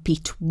flour and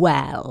beat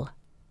well.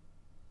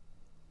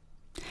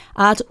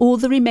 Add all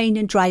the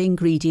remaining dry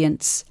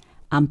ingredients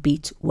and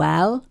beat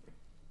well.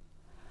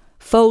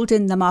 Fold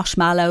in the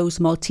marshmallows,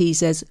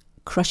 Maltesers,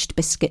 crushed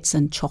biscuits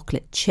and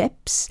chocolate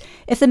chips.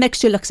 If the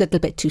mixture looks a little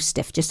bit too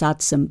stiff, just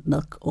add some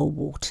milk or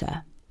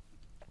water.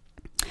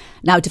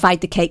 Now divide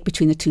the cake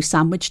between the 2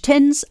 sandwich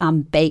tins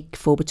and bake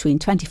for between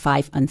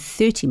 25 and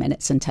 30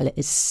 minutes until it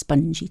is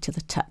spongy to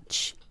the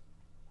touch.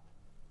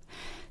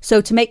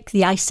 So to make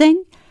the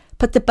icing,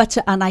 put the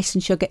butter and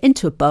icing sugar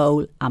into a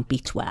bowl and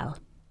beat well.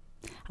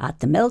 Add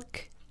the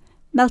milk,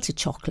 melted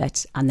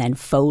chocolate, and then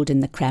fold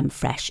in the creme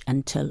fraiche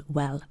until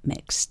well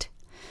mixed.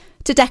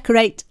 To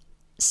decorate,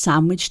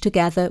 sandwich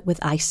together with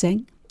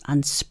icing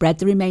and spread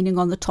the remaining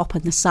on the top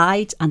and the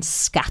sides and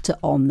scatter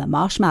on the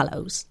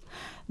marshmallows,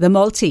 the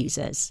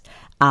Maltesers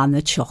and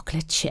the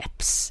chocolate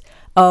chips.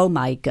 Oh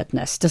my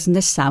goodness, doesn't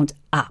this sound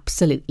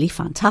absolutely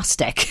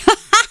fantastic?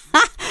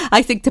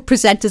 I think the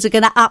presenters are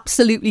going to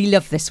absolutely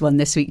love this one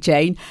this week,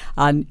 Jane.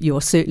 And you're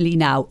certainly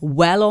now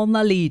well on the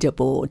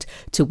leaderboard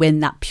to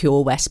win that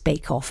Pure West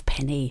Bake Off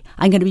penny.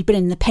 I'm going to be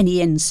bringing the penny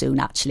in soon,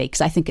 actually,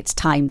 because I think it's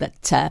time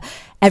that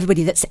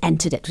everybody that's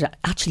entered it would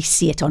actually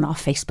see it on our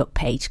Facebook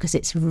page, because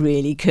it's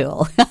really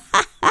cool.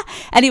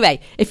 Anyway,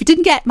 if you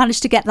didn't manage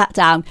to get that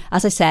down,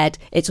 as I said,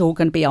 it's all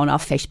going to be on our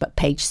Facebook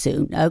page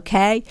soon,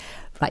 okay?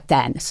 Right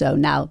then, so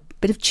now,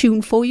 bit of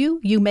tune for you.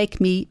 You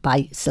Make Me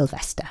by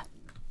Sylvester.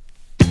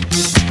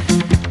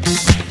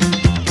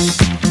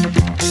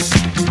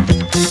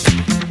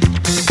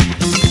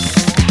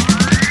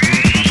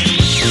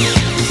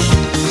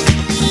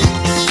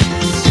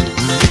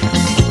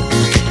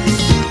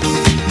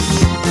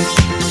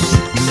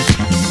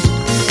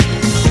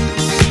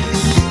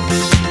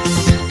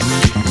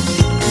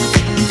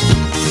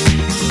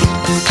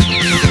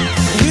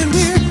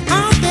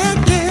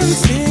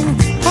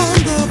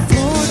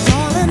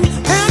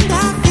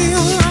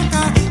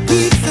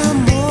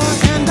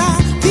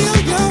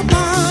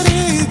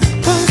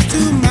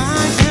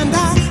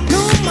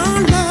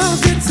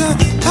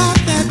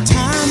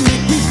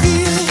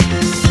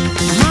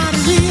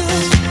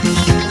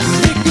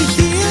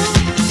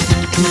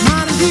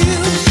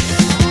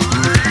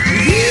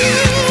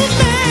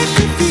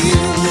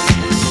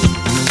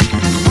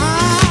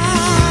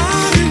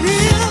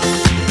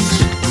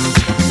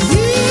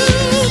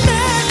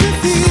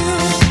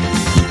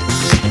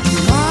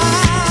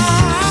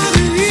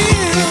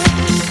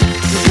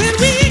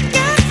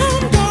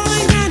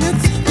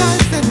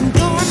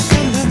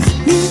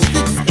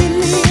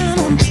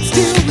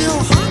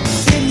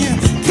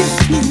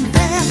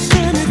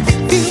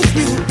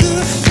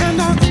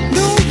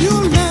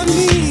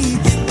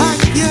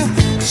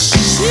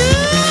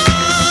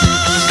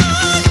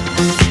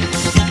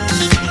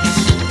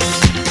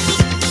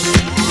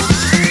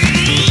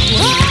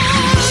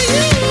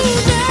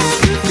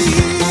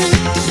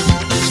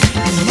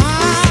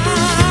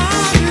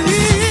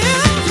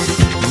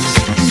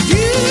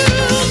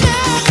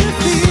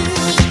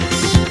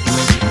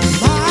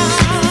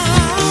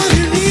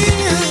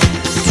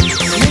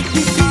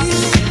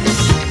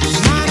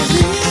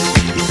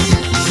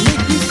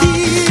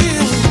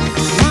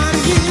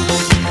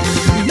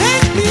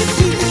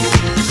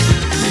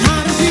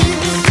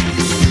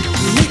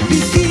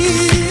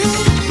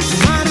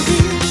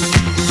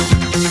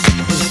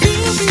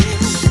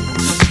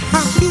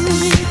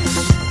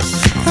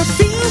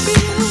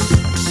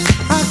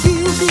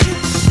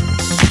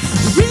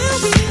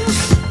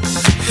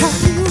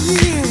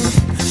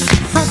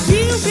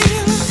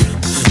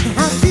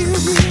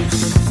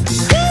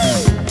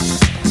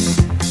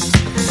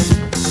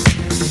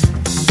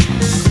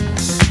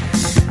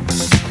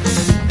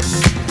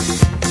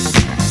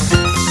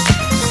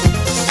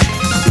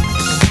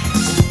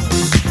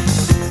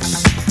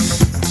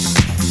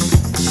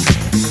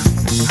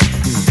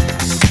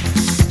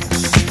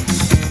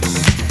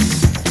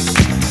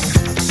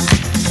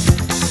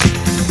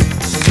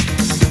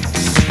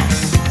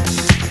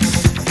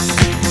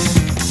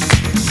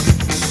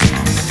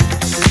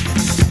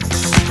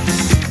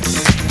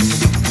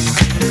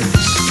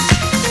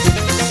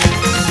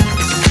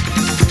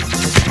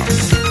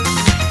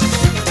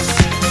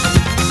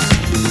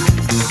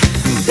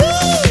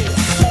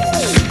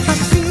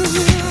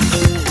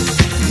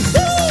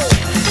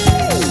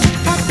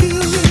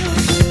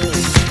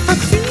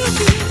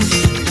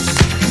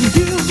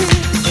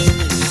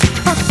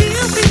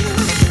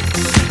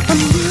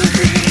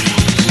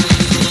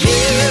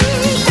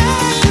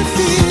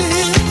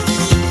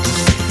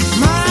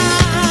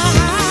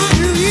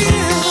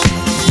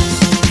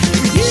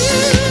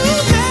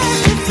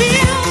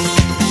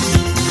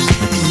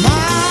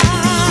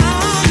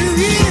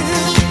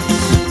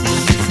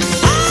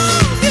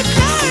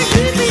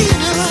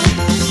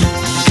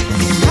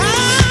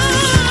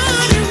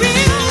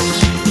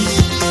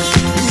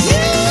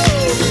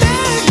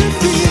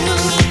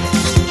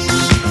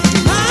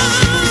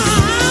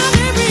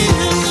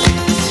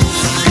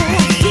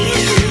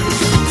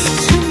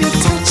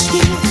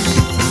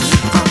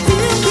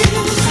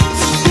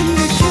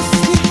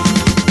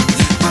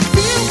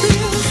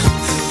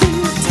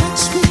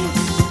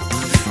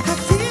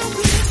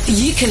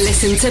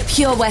 Listen to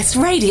Pure West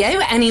Radio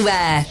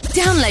anywhere.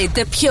 Download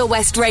the Pure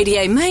West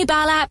Radio mobile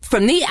app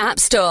from the App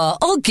Store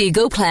or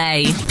Google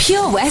Play.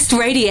 Pure West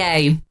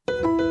Radio.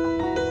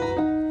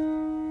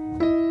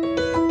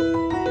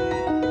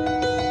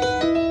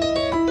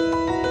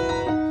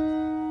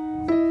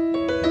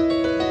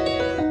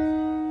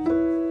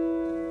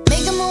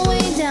 Making my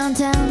way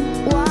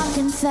downtown,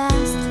 walking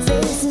fast,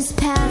 faces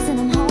pass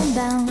and I'm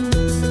homebound.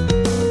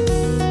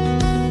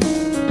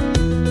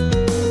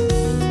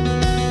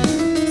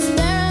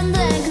 Staring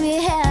blankly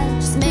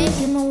ahead, just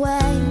making my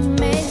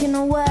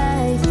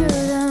way through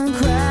the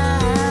crowd.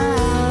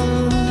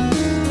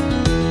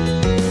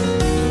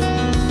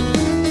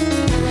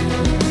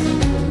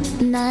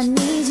 And I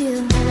need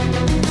you,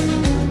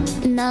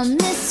 and I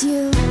miss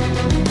you,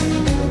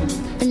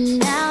 and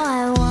now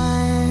I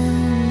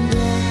wonder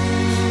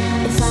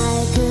if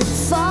I could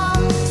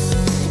fall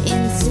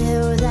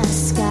into the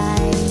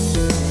sky.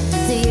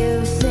 Do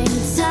you think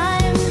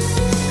time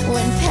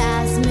would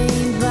pass me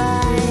by?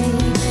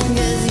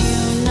 'Cause you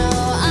know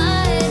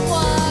I'd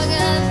walk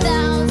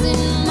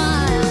 1,000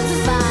 miles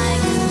if I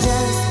could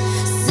just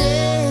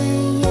see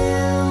you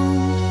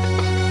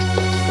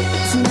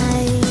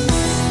tonight.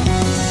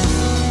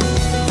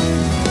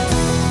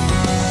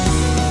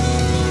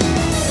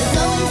 There's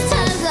always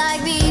times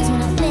like these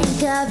when I think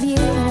of you,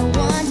 and I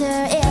wonder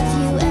if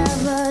you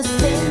ever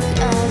think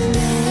of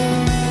me.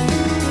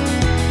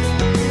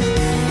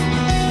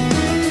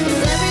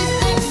 'Cause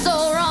everything's so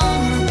wrong,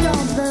 and I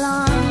don't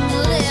belong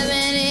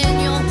living in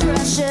your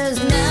precious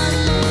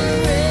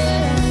memory.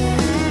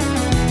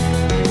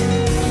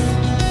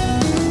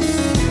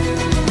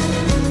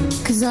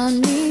 'Cause I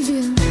need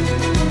you,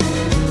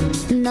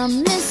 and I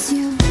miss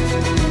you,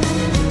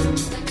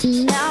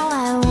 and now I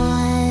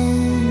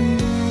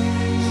wonder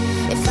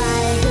if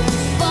I could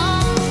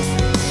fall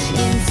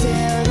into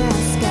the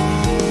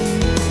sky.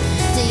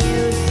 Do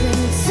you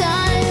think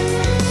time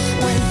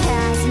would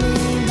pass me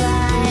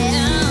by?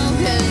 Oh,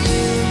 'cause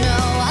you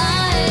know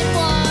I'd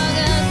walk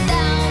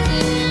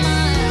 1,000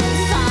 miles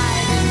if I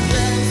could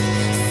just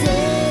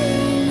see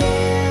you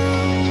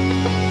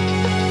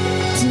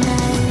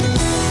tonight.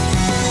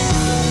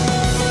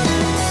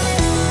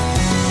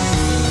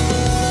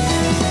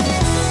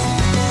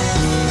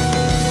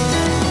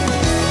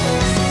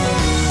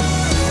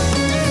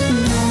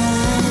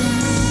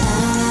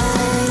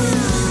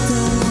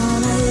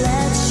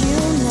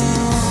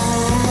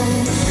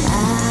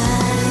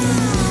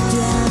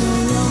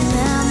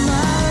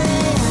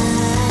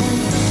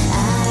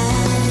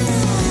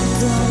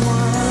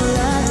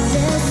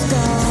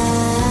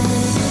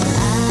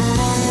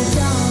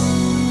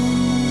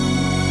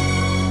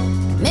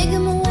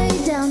 Making my way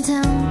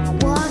downtown,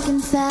 walking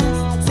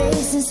fast,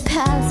 faces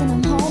pass and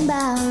I'm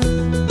homebound.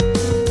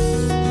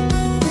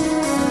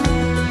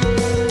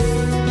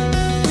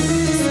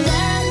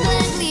 Staring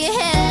blankly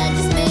ahead,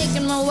 just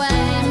making my way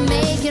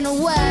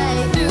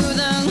through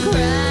the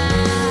crowd.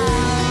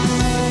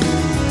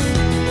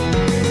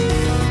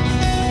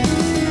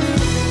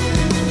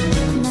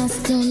 And I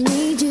still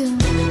need you,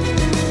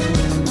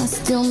 I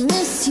still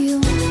miss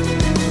you,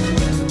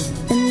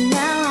 and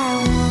now I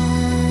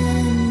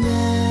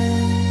wonder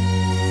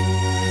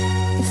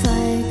if I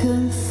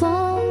could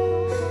fall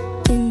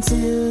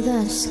into the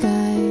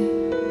sky.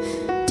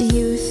 Do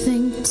you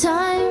think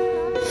time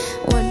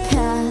would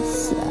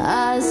pass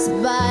us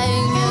by?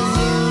 'Cause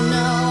you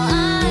know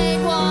I'd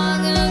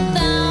walk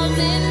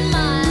 1,000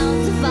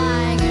 miles if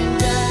I could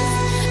just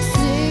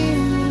see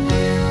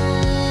you.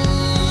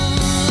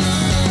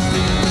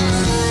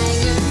 I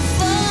could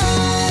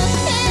fall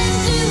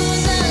into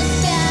the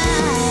sky.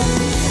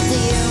 Do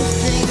you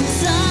think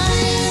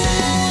time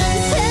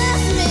would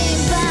pass me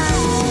by?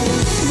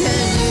 'Cause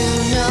you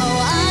know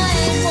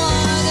I'd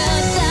walk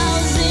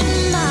 1,000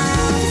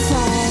 miles if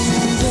I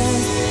could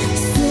just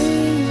see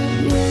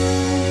you.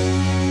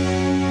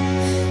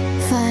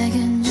 If I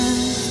can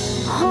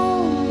just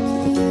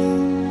hold you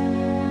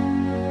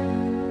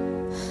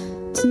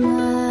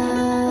tonight.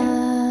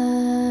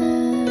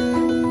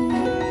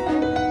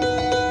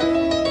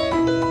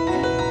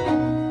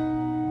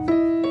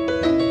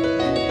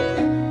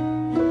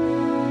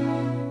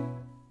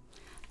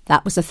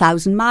 That was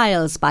 1,000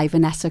 Miles by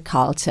Vanessa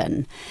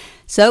Carlton.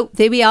 So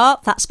there we are.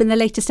 That's been the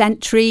latest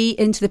entry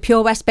into the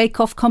Pure West Bake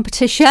Off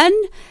competition.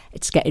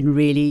 It's getting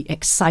really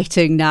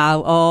exciting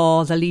now.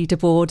 Oh, the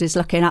leaderboard is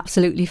looking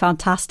absolutely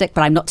fantastic,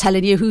 but I'm not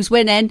telling you who's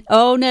winning.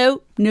 Oh,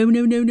 no.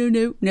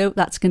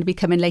 That's going to be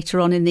coming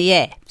later on in the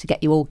year to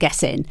get you all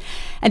guessing.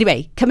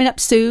 Anyway, coming up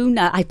soon,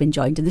 I've been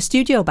joined in the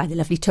studio by the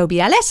lovely Toby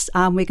Ellis,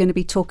 and we're going to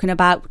be talking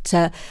about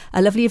a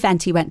lovely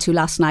event he went to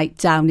last night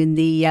down in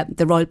the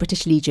Royal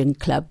British Legion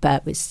Club.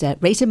 It was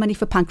raising money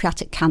for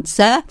pancreatic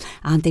cancer,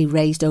 and they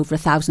raised over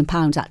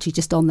 £1,000 actually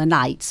just on the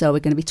night. So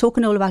we're going to be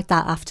talking all about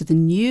that after the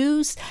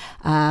news.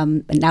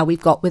 And now we've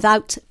got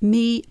Without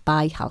Me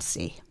by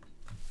Halsey.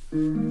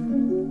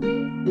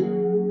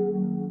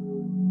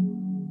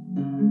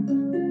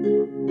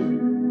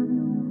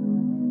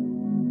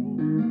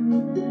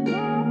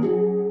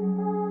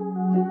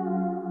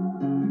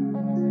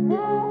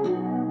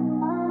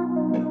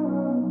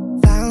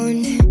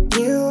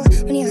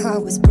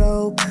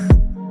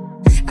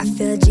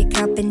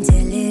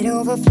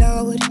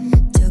 overflowed.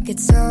 Took it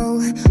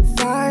so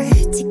far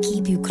to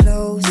keep you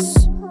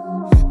close.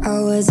 I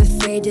was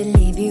afraid to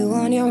leave you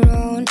on your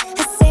own.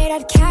 I said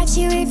I'd catch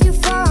you if you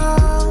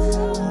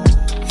fall,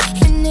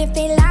 and if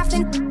they laughed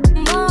and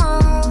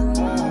more.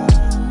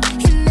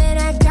 And then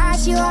I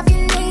got you off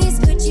your knees,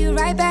 put you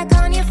right back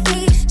on your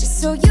feet, just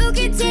so you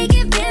could take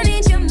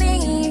advantage of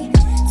me.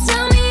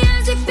 Tell me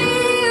how's it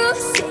feel,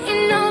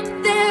 sitting up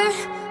there,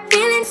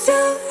 feeling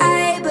so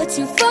high, but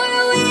too far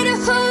away to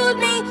hold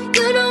me.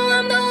 You know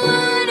I'm the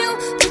one who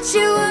put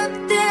you up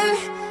there.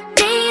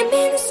 Name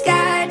in the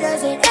sky,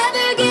 does it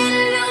ever get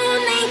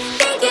lonely?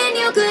 Thinking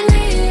you could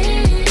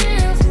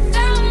live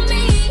without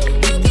me.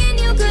 Thinking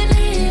you could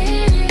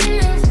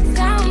live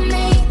without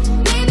me.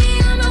 Maybe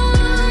I'm the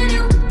one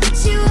who put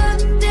you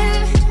up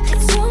there. I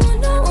don't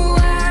know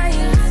why.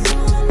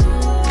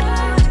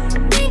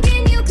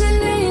 Thinking you could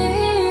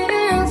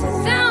live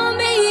without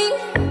me.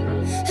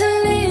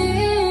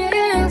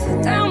 Live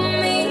without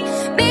me.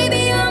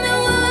 Maybe I'm the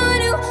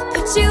one who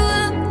put you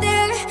up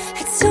there.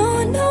 I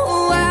don't know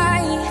why.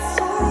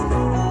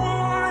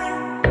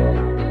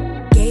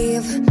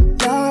 Gave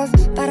love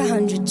about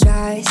 100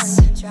 tries,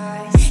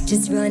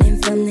 just running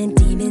from the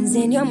demons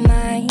in your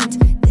mind.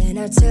 Then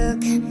I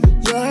took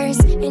yours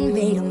and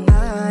made them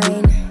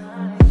mine.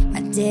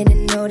 I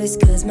didn't notice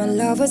cause my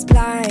love was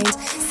blind.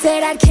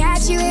 Said I'd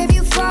catch you if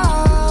you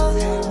fall,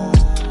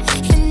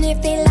 and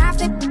if they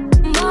laughed at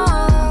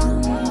more.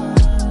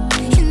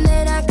 And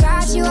then I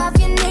got you off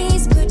your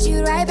knees, put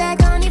you right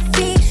back on your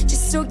feet,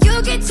 just so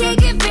you could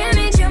take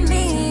advantage of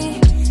me.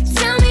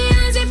 Tell me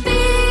how's it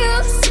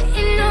feel,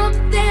 sitting up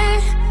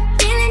there,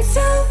 feeling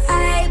so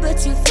high, but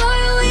too far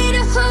away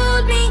to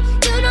hold me.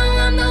 You know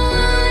I'm the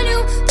one who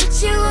put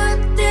you up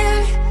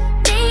there.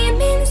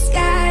 Name in the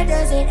sky,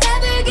 does it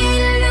ever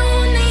get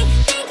lonely?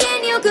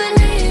 Thinking you could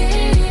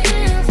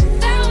live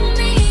without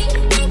me.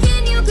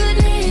 Thinking you could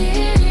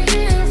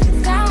live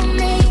without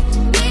me.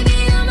 Maybe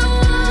I'm the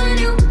one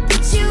who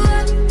put you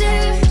up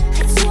there.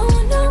 I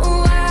don't know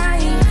why.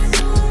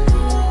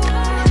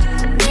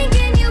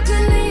 Thinking you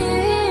could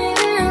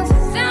live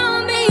without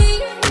me.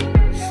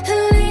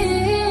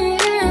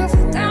 Live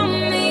without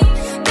me.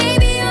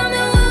 Maybe I'm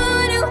the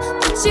one who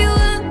put you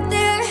up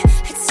there.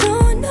 I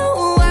don't know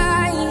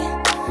why.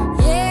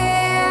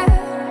 Yeah.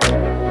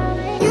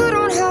 You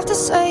don't have to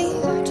say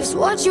just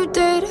what you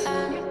did.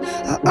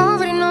 I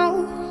already know.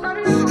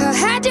 I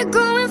had to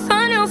go and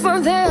find out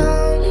from them.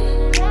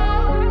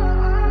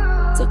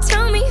 So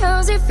tell me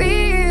how's it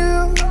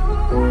feel.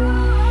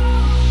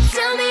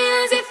 Tell me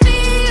how's it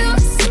feel,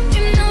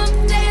 sitting up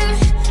there,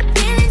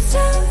 feeling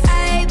so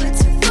high, but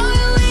too far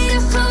away to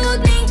hold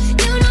me.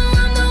 You know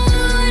I'm the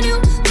one who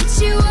put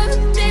you up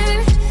there.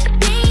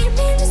 Name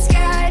in the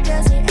sky,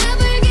 does it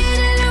ever get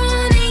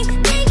lonely?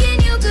 Thinking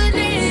you could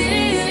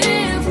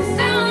live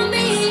without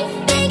me.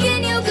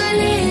 Thinking you could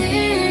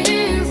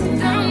live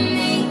without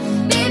me.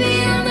 Maybe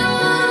I'm the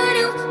one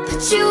who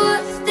put you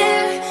up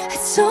there. I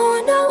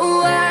don't know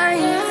why.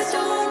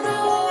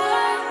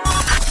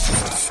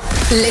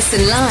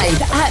 Listen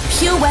live at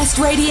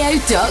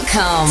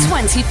purewestradio.com.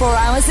 24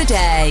 hours a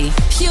day.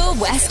 Pure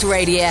West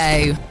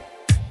Radio.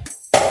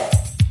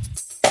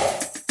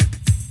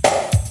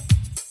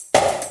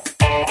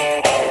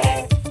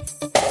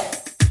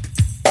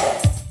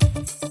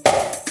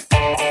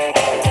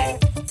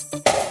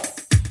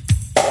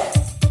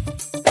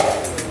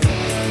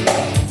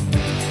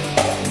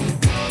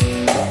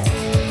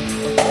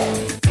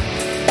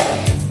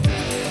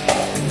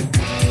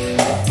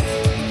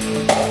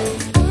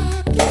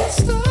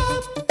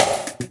 Stop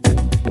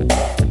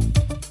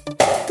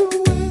the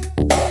way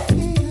I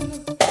feel.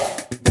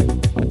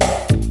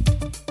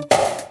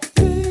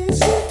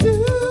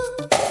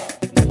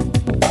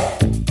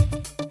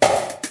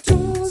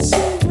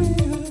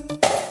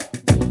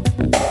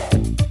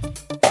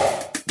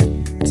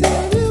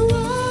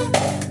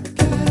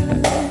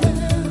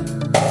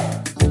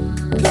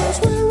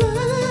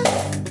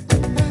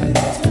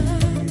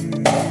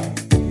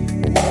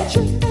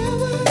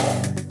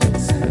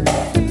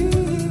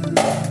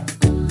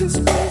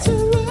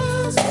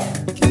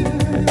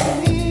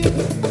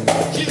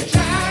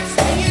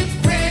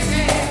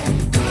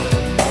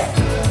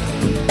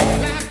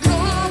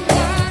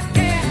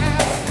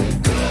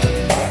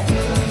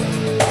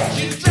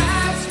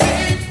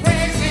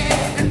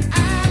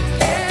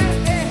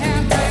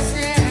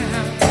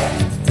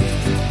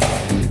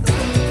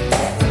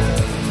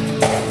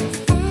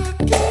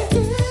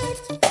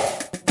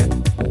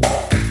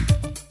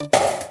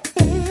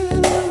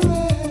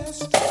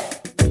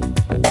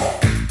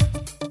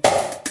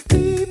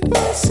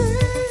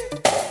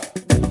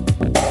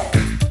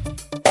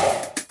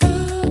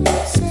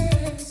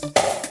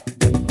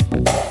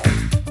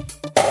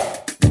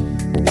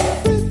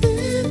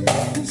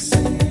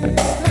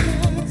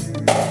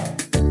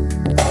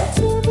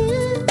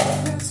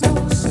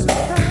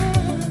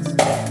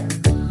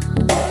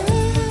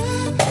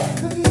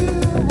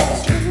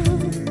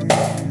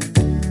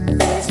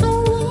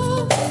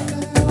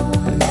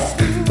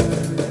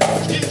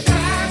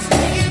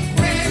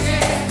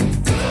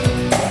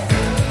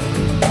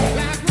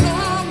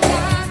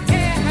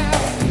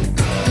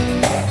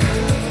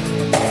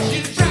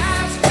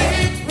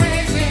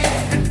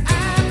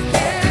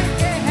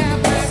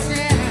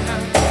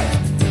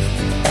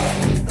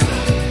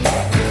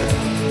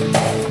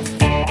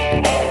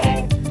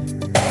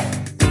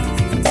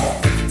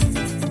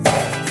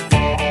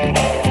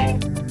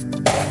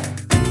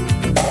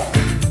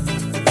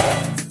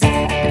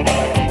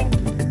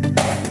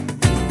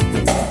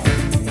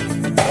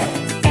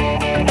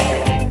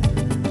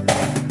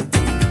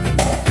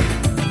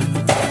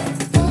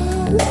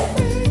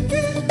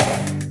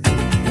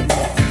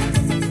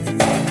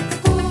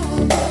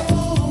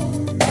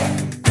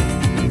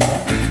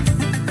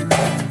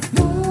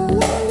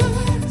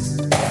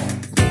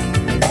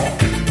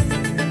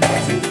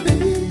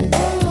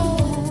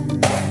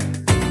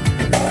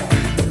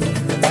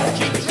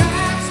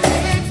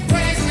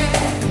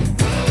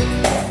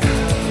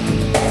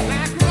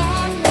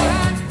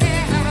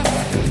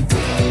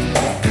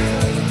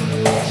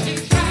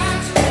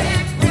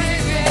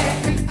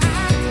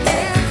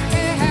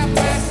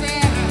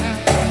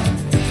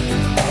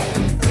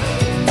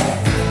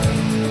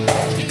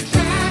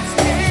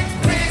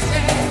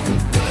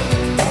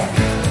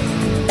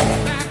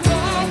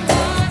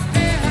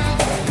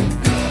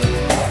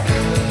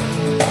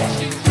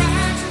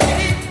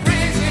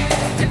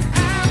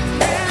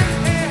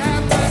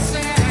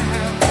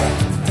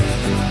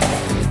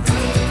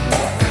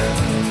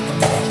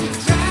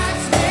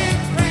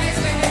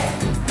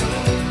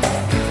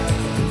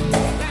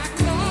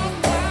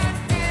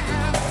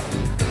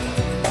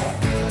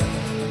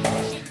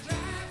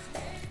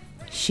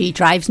 She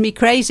Drives Me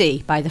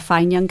Crazy by the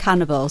Fine Young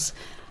Cannibals.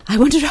 I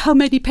wonder how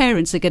many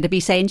parents are going to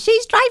be saying,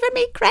 she's driving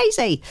me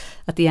crazy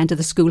at the end of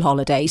the school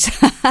holidays.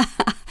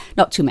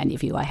 Not too many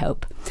of you, I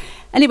hope.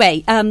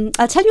 Anyway,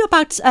 I'll tell you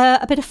about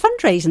a bit of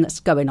fundraising that's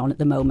going on at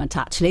the moment,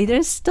 actually. There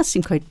does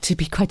seem to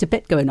be quite a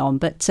bit going on,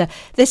 but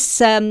this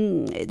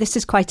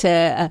is quite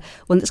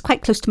one that's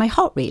quite close to my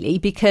heart, really,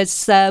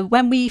 because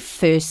when we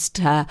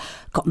first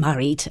got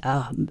married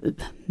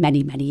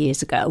many, many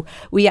years ago,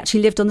 we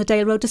actually lived on the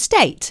Dale Road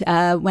estate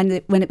when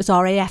it was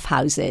RAF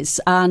houses,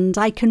 and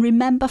I can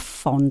remember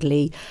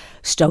fondly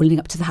strolling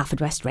up to the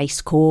Haverfordwest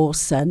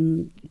racecourse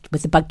and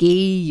with the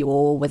buggy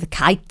or with the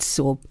kites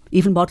or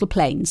even model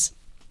planes.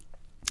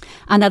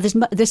 And now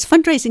there's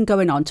fundraising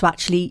going on to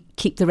actually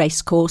keep the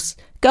racecourse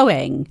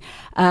going.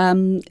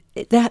 The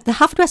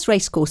Haverfordwest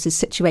racecourse is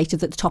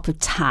situated at the top of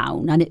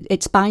town, and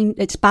it's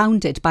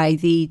bounded by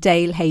the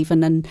Dale,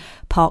 Haven and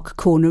Park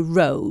Corner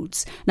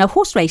roads. Now,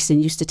 horse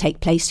racing used to take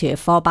place here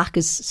far back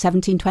as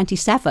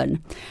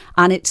 1727,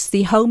 and it's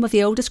the home of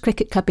the oldest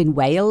cricket club in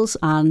Wales,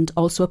 and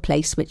also a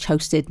place which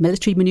hosted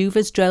military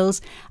manoeuvres, drills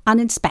and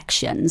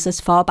inspections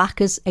as far back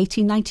as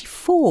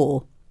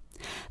 1894.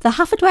 The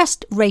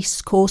Haverfordwest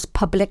Racecourse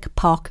Public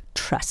Park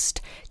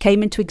Trust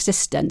came into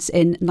existence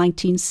in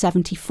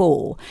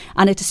 1974,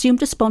 and it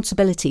assumed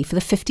responsibility for the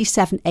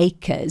 57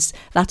 acres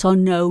that are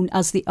known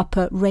as the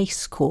Upper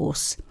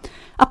Racecourse.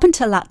 Up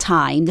until that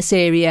time, this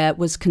area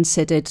was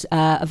considered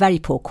a very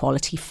poor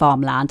quality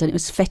farmland, and it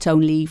was fit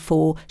only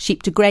for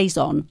sheep to graze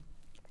on.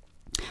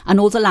 And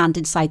all the land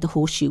inside the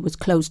horseshoe was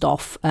closed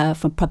off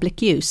from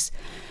public use.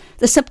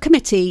 The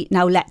subcommittee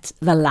now let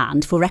the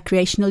land for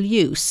recreational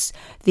use.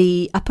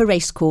 The Upper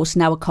Racecourse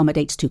now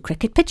accommodates 2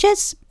 cricket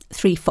pitches,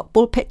 3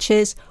 football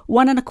pitches,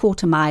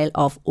 1.25 mile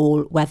of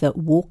all-weather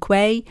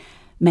walkway,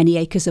 many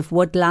acres of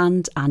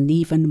woodland and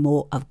even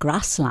more of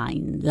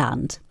grassline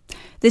land.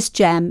 This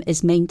gem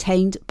is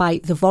maintained by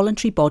the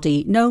voluntary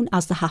body known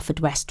as the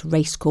Haverfordwest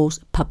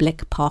Racecourse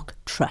Public Park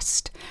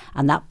Trust,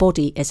 and that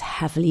body is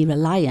heavily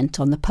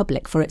reliant on the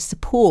public for its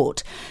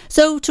support.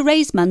 So to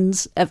raise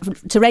funds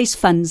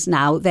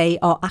now, they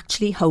are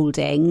actually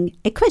holding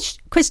a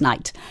quiz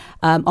night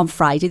on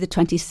Friday the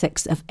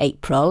 26th of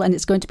April, and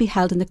it's going to be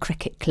held in the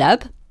Cricket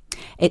Club.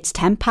 It's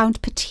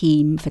 £10 per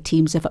team for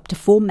teams of up to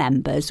 4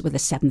 members with a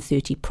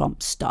 7:30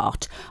 prompt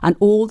start, and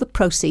all the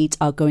proceeds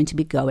are going to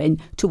be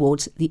going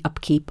towards the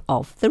upkeep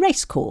of the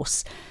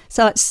racecourse.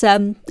 So it's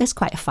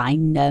quite a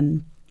fine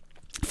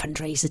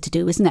fundraiser to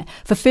do, isn't it?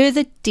 For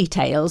further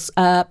details,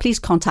 please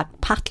contact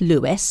Pat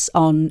Lewis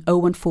on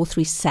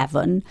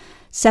 01437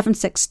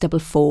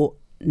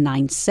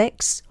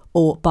 764496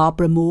 or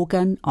Barbara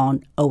Morgan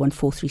on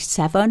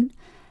 01437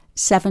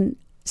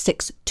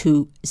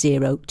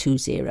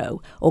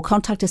 762020, or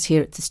contact us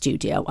here at the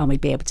studio and we'll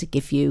be able to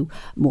give you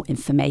more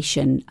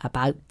information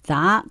about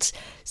that.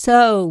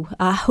 So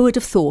who would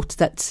have thought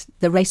that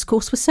the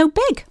racecourse was so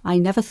big? I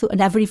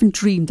never even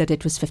dreamed that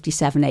it was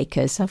 57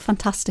 acres. How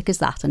fantastic is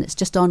that? And it's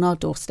just on our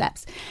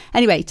doorsteps.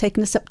 Anyway,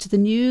 taking us up to the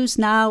news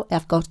now,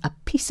 I've got A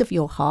Piece of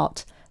Your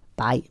Heart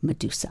by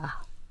Medusa.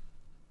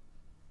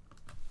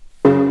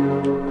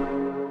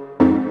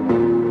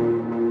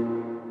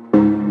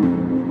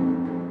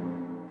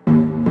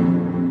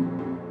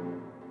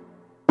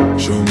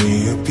 Show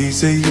me a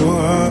piece of your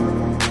heart,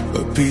 a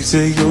piece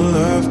of your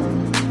love.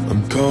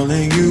 I'm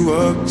calling you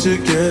up to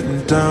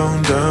getting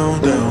down,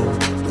 down, down.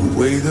 The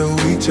way that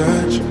we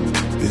touch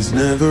is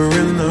never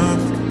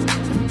enough.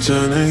 I'm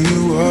turning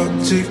you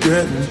up to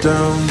getting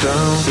down,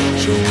 down.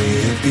 Show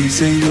me a piece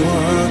of your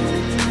heart,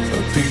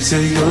 a piece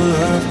of your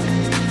love.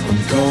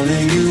 I'm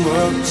calling you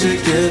up to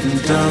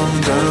getting down,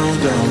 down,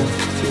 down.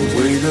 The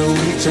way that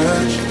we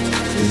touch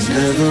is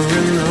never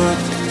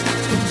enough.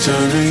 I'm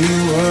turning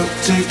you up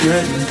to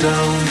getting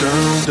down,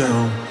 down,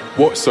 down.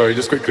 What? Sorry,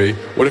 just quickly.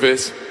 What if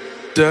it's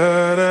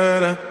da da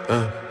da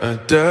da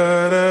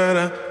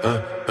da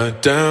da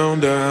down,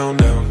 down,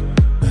 down.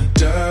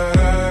 Da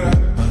da da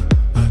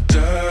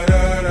da da da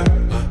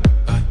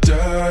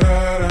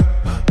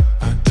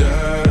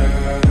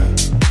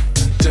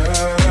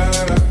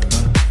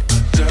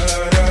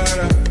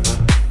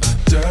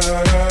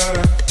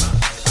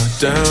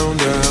down,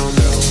 down,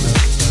 down.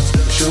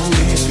 Show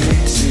me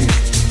pity,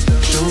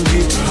 show me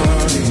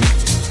party.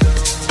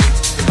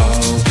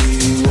 I'll be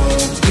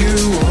what you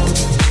want,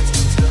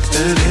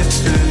 and it's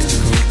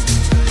physical.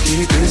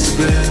 Keep it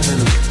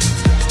subliminal.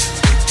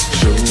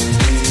 Show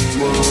me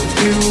what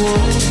you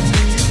want.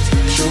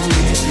 Show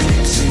me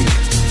pity,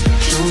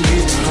 show me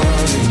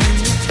party.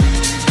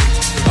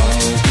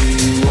 I'll be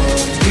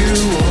what you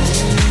want,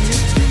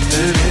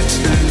 and it's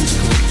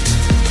physical.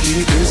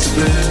 Keep it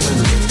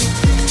subliminal.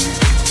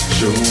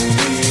 Show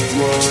me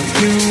what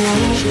you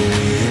want. Show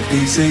me a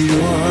piece of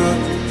your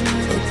heart,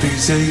 a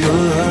piece of your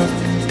love.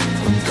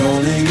 I'm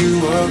calling you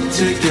up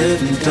to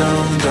getting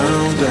down,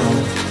 down, down.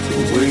 The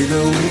way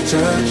that we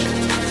touch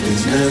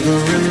is never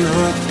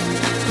enough.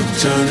 I'm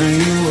turning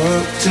you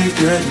up to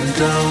getting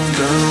down,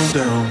 down,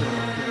 down.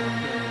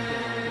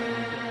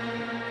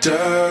 Da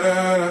da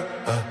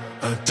da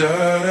da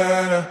da da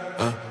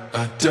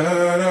da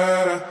da da.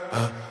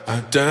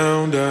 Down,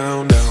 down,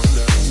 down, down,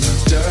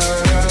 da,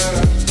 da,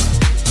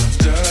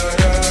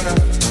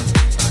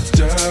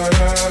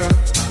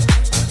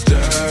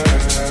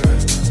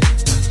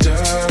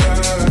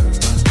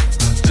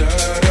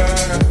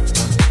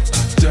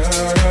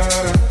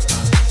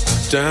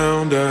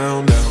 down,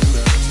 down, down.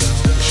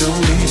 Show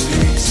me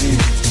pixie,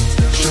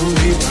 show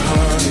me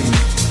party.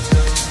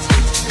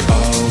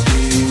 I'll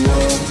be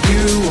what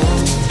you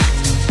want,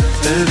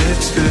 and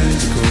it's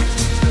physical.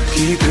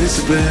 Keep it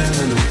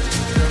subliminal.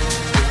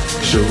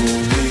 Show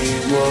me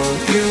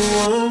what you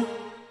want.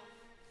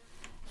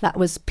 That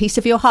was Piece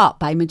of Your Heart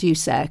by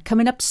Medusa.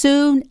 Coming up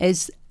soon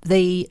is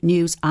the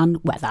news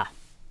and weather.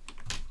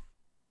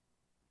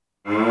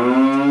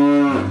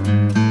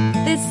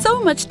 There's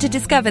so much to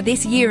discover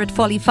this year at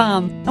Folly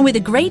Farm. And with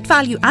a great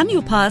value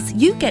annual pass,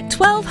 you get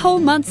 12 whole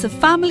months of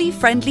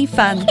family-friendly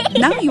fun.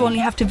 Now you only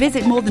have to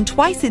visit more than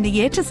twice in the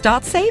year to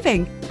start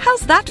saving.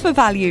 How's that for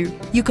value?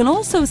 You can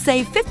also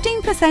save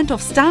 15%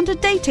 off standard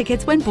day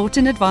tickets when bought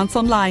in advance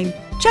online.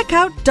 Check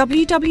out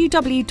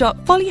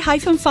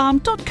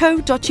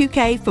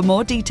www.folly-farm.co.uk for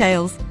more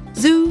details.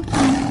 Zoo,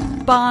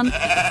 barn,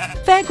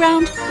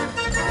 fairground,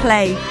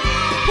 play.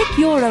 Pick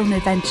your own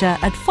adventure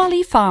at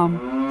Folly Farm.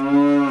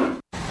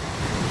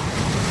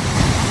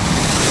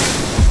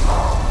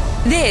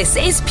 This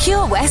is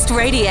Pure West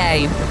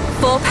Radio.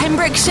 For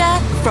Pembrokeshire,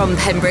 from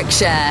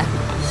Pembrokeshire.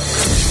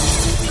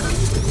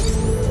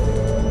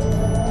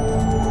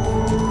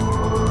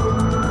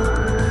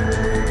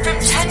 From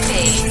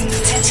Tenby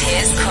to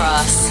Tiers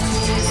Cross.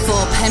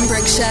 For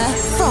Pembrokeshire,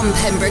 from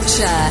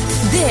Pembrokeshire.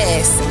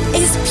 This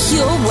is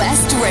Pure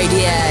West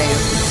Radio.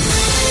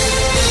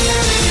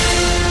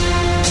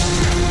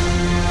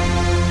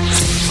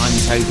 I'm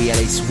Toby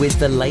Ellis with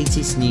the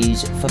latest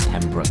news for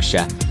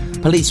Pembrokeshire.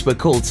 Police were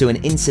called to an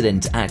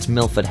incident at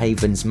Milford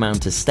Haven's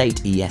Mount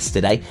Estate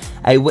yesterday.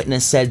 A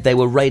witness said they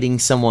were raiding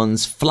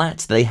someone's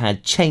flat. They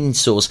had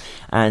chainsaws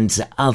and other